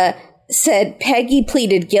 said Peggy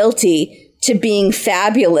pleaded guilty to being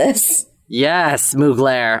fabulous. Yes,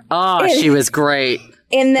 Mugler. Oh, she was great.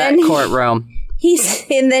 And then that courtroom. He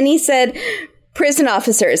said, prison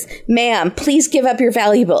officers, ma'am, please give up your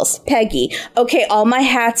valuables. Peggy, okay, all my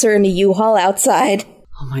hats are in a U-Haul outside.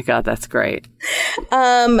 Oh my God, that's great.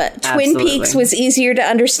 Twin Peaks was easier to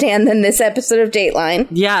understand than this episode of Dateline.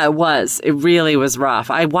 Yeah, it was. It really was rough.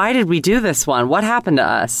 Why did we do this one? What happened to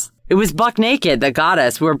us? It was Buck Naked that got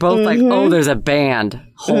us. We were both like, oh, there's a band.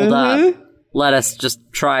 Hold up. Let us just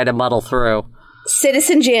try to muddle through.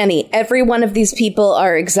 Citizen Janny, every one of these people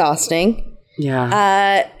are exhausting.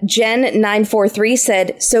 Yeah. Jen943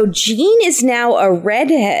 said, so Jean is now a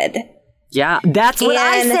redhead. Yeah, that's what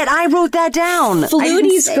I said. I wrote that down.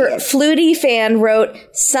 Flutie fan wrote,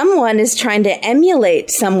 someone is trying to emulate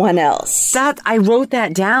someone else. I wrote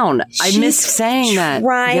that down. I missed saying that.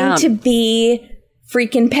 Trying to be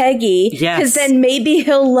freaking Peggy. Yes. Because then maybe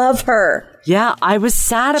he'll love her. Yeah, I was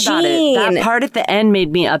sad about it. That part at the end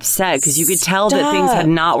made me upset because you could tell that things had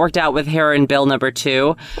not worked out with her in Bill number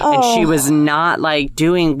 2. And she was not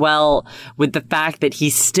doing well with the fact that he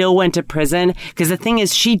still went to prison. Because the thing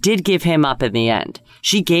is, she did give him up in the end.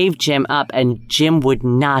 She gave Jim up and Jim would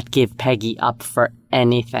not give Peggy up for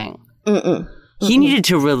anything. He needed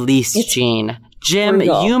to release Jean. Jim,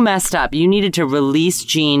 brutal. You messed up. You needed to release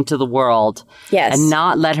Jean to the world. Yes. And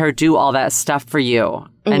not let her do all that stuff for you.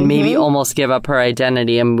 And maybe almost give up her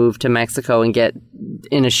identity and move to Mexico and get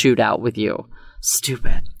in a shootout with you.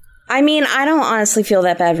 Stupid. I mean, I don't honestly feel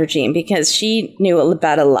that bad for Jean because she knew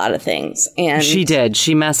about a lot of things. And she did.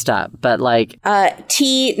 She messed up. But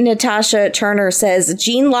T. Natasha Turner says,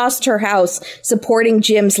 Jean lost her house supporting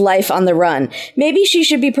Jim's life on the run. Maybe she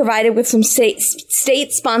should be provided with some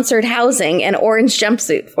state-sponsored housing and orange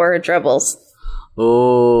jumpsuit for her troubles.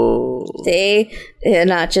 Oh. See?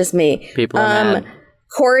 Not just me. People are mad.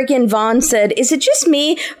 Corrigan Vaughn said, is it just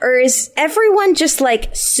me, or is everyone just,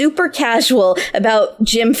 super casual about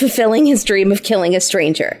Jim fulfilling his dream of killing a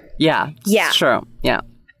stranger? Yeah. It's true. Yeah.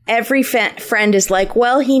 Every friend is like,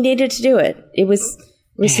 well, he needed to do it. It was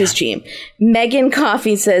his dream. Megan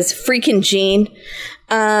Coffey says, freaking Gene.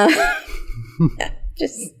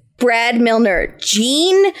 Just Brad Milner.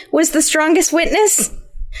 Gene was the strongest witness?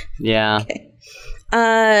 Yeah. Okay.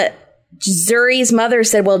 Zuri's mother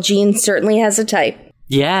said, well, Gene certainly has a type.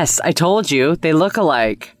 Yes, I told you. They look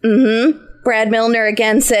alike. Brad Milner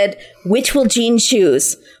again said, which will Jean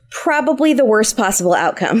choose? Probably the worst possible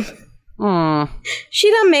outcome.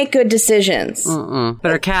 She don't make good decisions.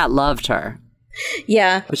 But her cat loved her.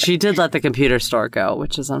 Yeah. But she did let the computer store go,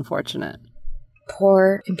 which is unfortunate.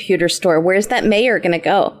 Poor computer store. Where's that mayor going to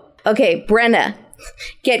go? Okay, Brenna.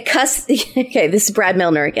 Okay, this is Brad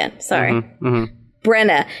Milner again. Sorry.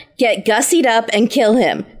 Brenna, get gussied up and kill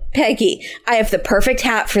him. Peggy, I have the perfect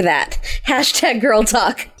hat for that. # girl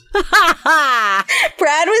talk.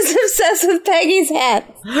 Brad was obsessed with Peggy's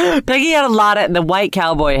hat. Peggy had a lot of... The white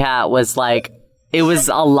cowboy hat was it was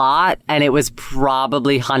a lot, and it was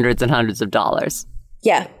probably hundreds and hundreds of dollars.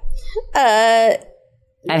 Yeah. And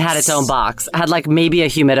had its own box. Had maybe a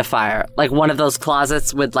humidifier. One of those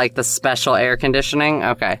closets with the special air conditioning.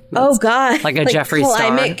 Okay. Oh, God. Like a Jeffree Star.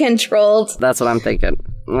 Climate controlled. That's what I'm thinking.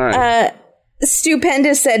 All right.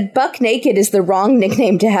 Stupendous said, Buck Naked is the wrong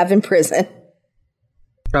nickname to have in prison.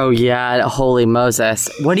 Oh, yeah. Holy Moses.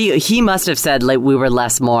 He must have said, we were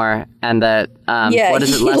less more, and that, what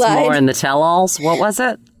is it? Less lied. More in the tell-alls? What was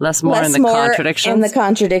it? Less more in the contradictions? In the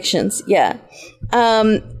contradictions, yeah.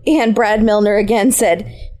 And Brad Milner again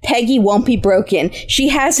said, Peggy won't be broken. She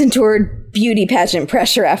has endured beauty pageant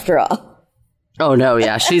pressure after all. Oh, no,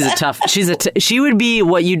 yeah. She would be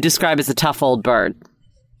what you'd describe as a tough old bird.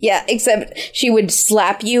 Yeah, except she would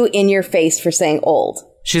slap you in your face for saying old.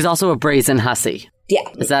 She's also a brazen hussy. Yeah.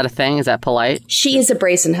 Is that a thing? Is that polite? She is a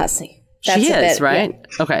brazen hussy. That's she is, right?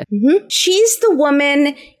 Yeah. Okay. She's the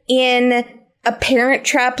woman in a Parent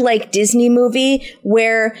Trap Disney movie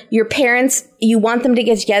where your parents, you want them to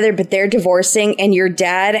get together, but they're divorcing, and your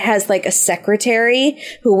dad has a secretary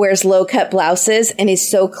who wears low-cut blouses and is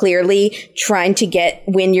so clearly trying to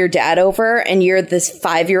win your dad over, and you're this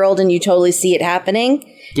 5-year-old and you totally see it happening.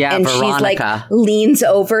 Yeah, and Veronica. she's like leans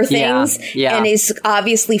over things and is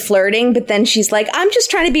obviously flirting, but then she's like, I'm just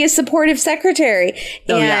trying to be a supportive secretary.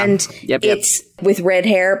 And it's with red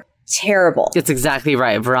hair. Terrible. It's exactly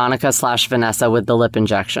right. Veronica / Vanessa with the lip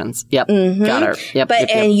injections. Yep. Got her. Yep. But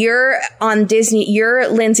and you're on Disney, you're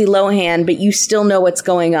Lindsay Lohan, but you still know what's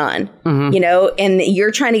going on, you know, and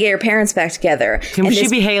you're trying to get your parents back together. Can she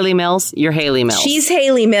be Haley Mills? You're Haley Mills. She's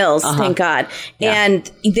Haley Mills, thank God. Yeah. And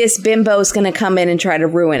this bimbo's going to come in and try to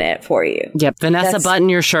ruin it for you. Yep. Vanessa, button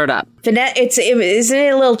your shirt up. Isn't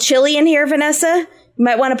it a little chilly in here, Vanessa? You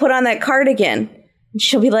might want to put on that cardigan. And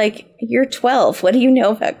she'll be like, you're 12. What do you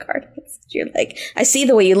know about cardigans? You're like, I see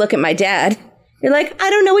the way you look at my dad. You're like, I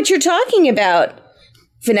don't know what you're talking about.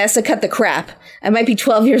 Vanessa, cut the crap. I might be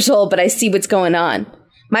 12 years old, but I see what's going on.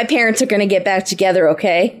 My parents are going to get back together,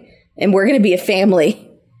 okay? And we're going to be a family.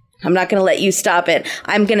 I'm not going to let you stop it.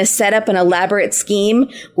 I'm going to set up an elaborate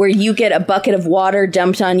scheme where you get a bucket of water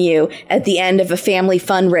dumped on you at the end of a family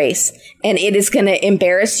fun race. And it is going to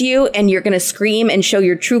embarrass you, and you're going to scream and show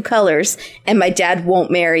your true colors. And my dad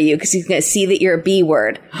won't marry you because he's going to see that you're a B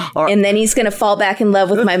word. And then he's going to fall back in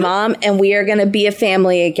love with my mom, and we are going to be a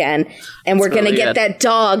family again. And we're going to get that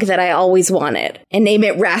dog that I always wanted and name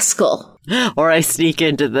it Rascal. Or I sneak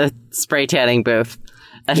into the spray tanning booth.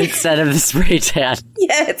 And instead of the spray tan.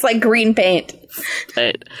 Yeah, it's like green paint.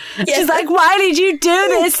 Right. Yes. She's like, why did you do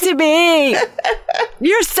this to me?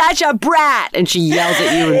 You're such a brat. And she yells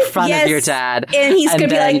at you in front of your dad. And he's going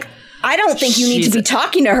to be like, I don't think you need to be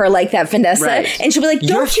talking to her like that, Vanessa. Right. And she'll be like,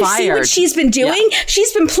 don't you see what she's been doing? Yeah.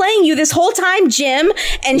 She's been playing you this whole time, Jim.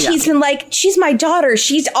 And she's been like, she's my daughter.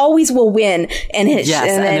 She's always will win. And, and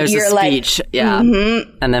there's you're a speech. Like,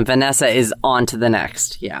 And then Vanessa is on to the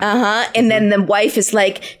next. And then the wife is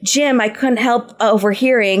like, Jim, I couldn't help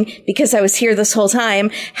overhearing, because I was here this whole time,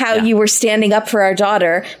 how you were standing up for our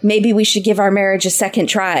daughter. Maybe we should give our marriage a second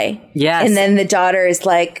try. Yes. And then the daughter is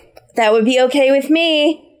like, that would be okay with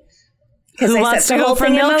me. Who wants to go for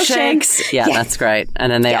milkshakes? Yeah, that's great.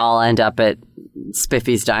 And then they all end up at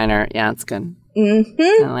Spiffy's Diner. Yeah, it's good.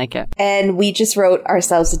 I like it. And we just wrote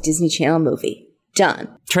ourselves a Disney Channel movie.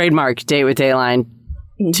 Done. Trademark, Date with Dateline,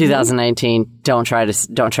 2019. Don't try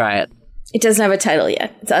it. It doesn't have a title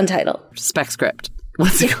yet. It's untitled. Spec script.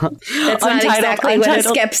 What's it called? That's not exactly what a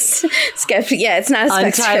skep. Yeah, it's not a spec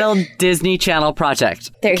Untitled script. Disney Channel project.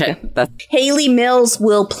 There you go. Haley Mills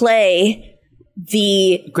will play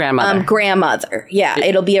the grandmother. Yeah,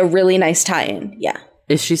 it'll be a really nice tie-in. Yeah.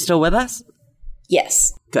 Is she still with us?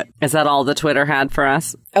 Yes. Good. Is that all the Twitter had for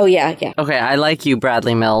us? Oh, yeah. Okay, I like you,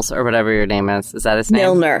 Bradley Mills, or whatever your name is. Is that his name?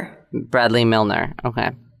 Milner. Bradley Milner.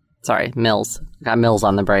 Okay. Sorry, Mills. Got Mills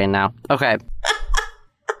on the brain now. Okay.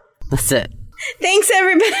 That's it. Thanks,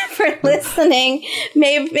 everybody, for listening.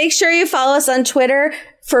 Make sure you follow us on Twitter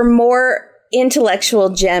for more intellectual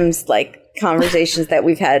gems like conversations that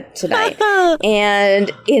we've had tonight. And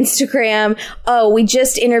Instagram. Oh, we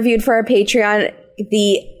just interviewed for our Patreon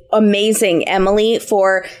the amazing Emily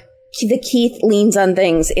for the Keith Leans on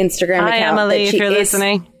Things Instagram account. Hi, Emily, if you're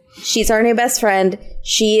listening. She's our new best friend.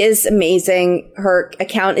 She is amazing. Her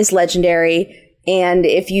account is legendary. And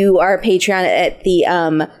if you are a Patreon at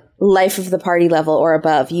the Life of the Party level or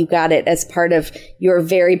above, you got it as part of your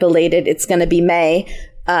very belated, it's going to be May.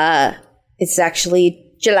 It's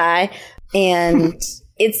actually July. And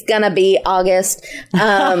it's going to be August.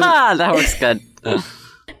 That works good.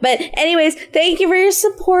 But anyways, thank you for your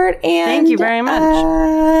support. And thank you very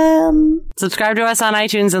much. Subscribe to us on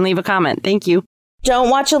iTunes and leave a comment. Thank you. Don't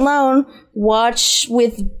watch alone. Watch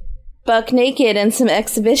with buck naked and some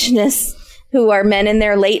exhibitionists who are men in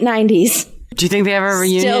their late 90s. Do you think they have a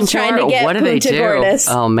reunion Still trying to get what do they do? Gordas.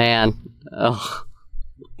 Oh, man. Oh.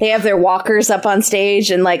 They have their walkers up on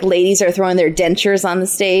stage, and like ladies are throwing their dentures on the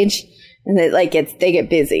stage. And they get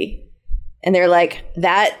busy. And they're like,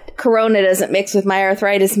 that Corona doesn't mix with my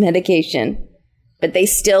arthritis medication. But they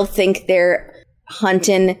still think they're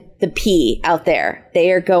hunting the pea out there.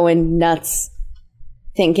 They are going nuts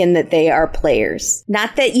thinking that they are players.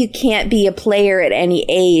 Not that you can't be a player at any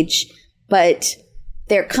age, but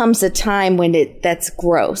there comes a time when that's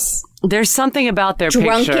gross. There's something about their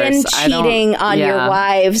drunken pictures. Cheating on your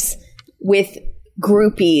wives with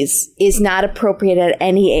groupies is not appropriate at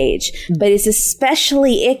any age, but it's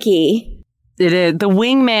especially icky. It is. The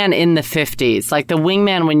wingman in the 50s, like the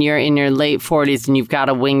wingman when you're in your late 40s and you've got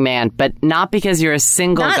a wingman, but not because you're a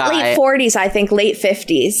single guy. Not late 40s, I think late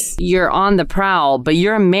 50s. You're on the prowl, but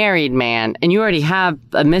you're a married man and you already have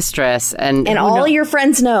a mistress. And all your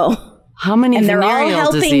friends know. How many and venereal they're all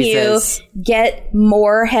helping diseases? You get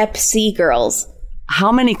more Hep C girls.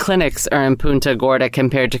 how many clinics are in Punta Gorda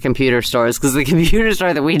compared to computer stores? Because the computer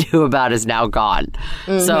store that we knew about is now gone.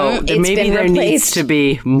 So maybe there needs to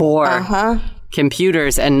be more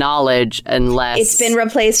computers and knowledge and less. It's been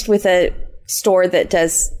replaced with a store that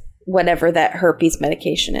does whatever that herpes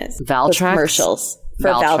medication is. Valtrex? Commercials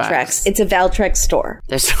for Valtrex. It's a Valtrex store.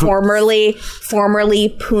 There's formerly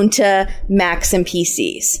Punta Macs and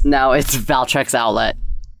PCs. Now it's Valtrex Outlet.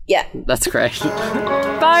 Yeah. That's great.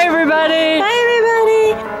 Bye, everybody. Bye, everybody.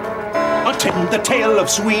 Attend the tale of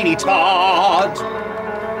Sweeney Todd.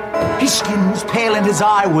 His skin was pale and his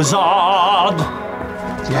eye was odd.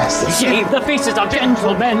 Yes. He shaved the faces of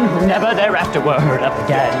gentlemen who never thereafter were heard of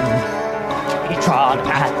again. He trod a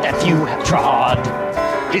path that few have trod.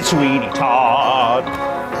 It's Sweeney Todd,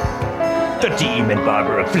 the demon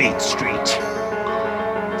barber of Fleet Street.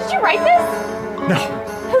 Did you write this? No.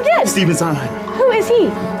 Who did? Steven Sondheim. Who is he?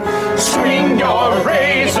 Swing your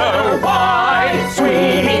razor wide,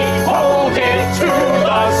 Sweeney, hold it to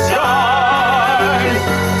the sky.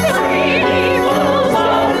 Sweeney pulls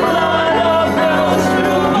the blood of those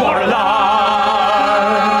who are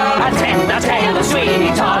alive. Attend the tale of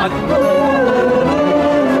Sweeney Todd.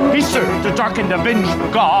 He served a dark and vengeful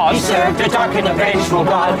god. He served a dark and vengeful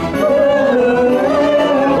god.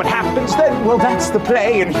 What happens then? Well, that's the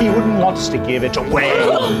play, and he wouldn't want us to give it away.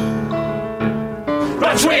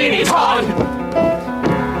 But Sweeney Todd,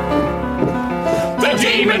 the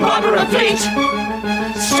demon barber of Fleet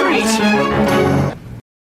Street.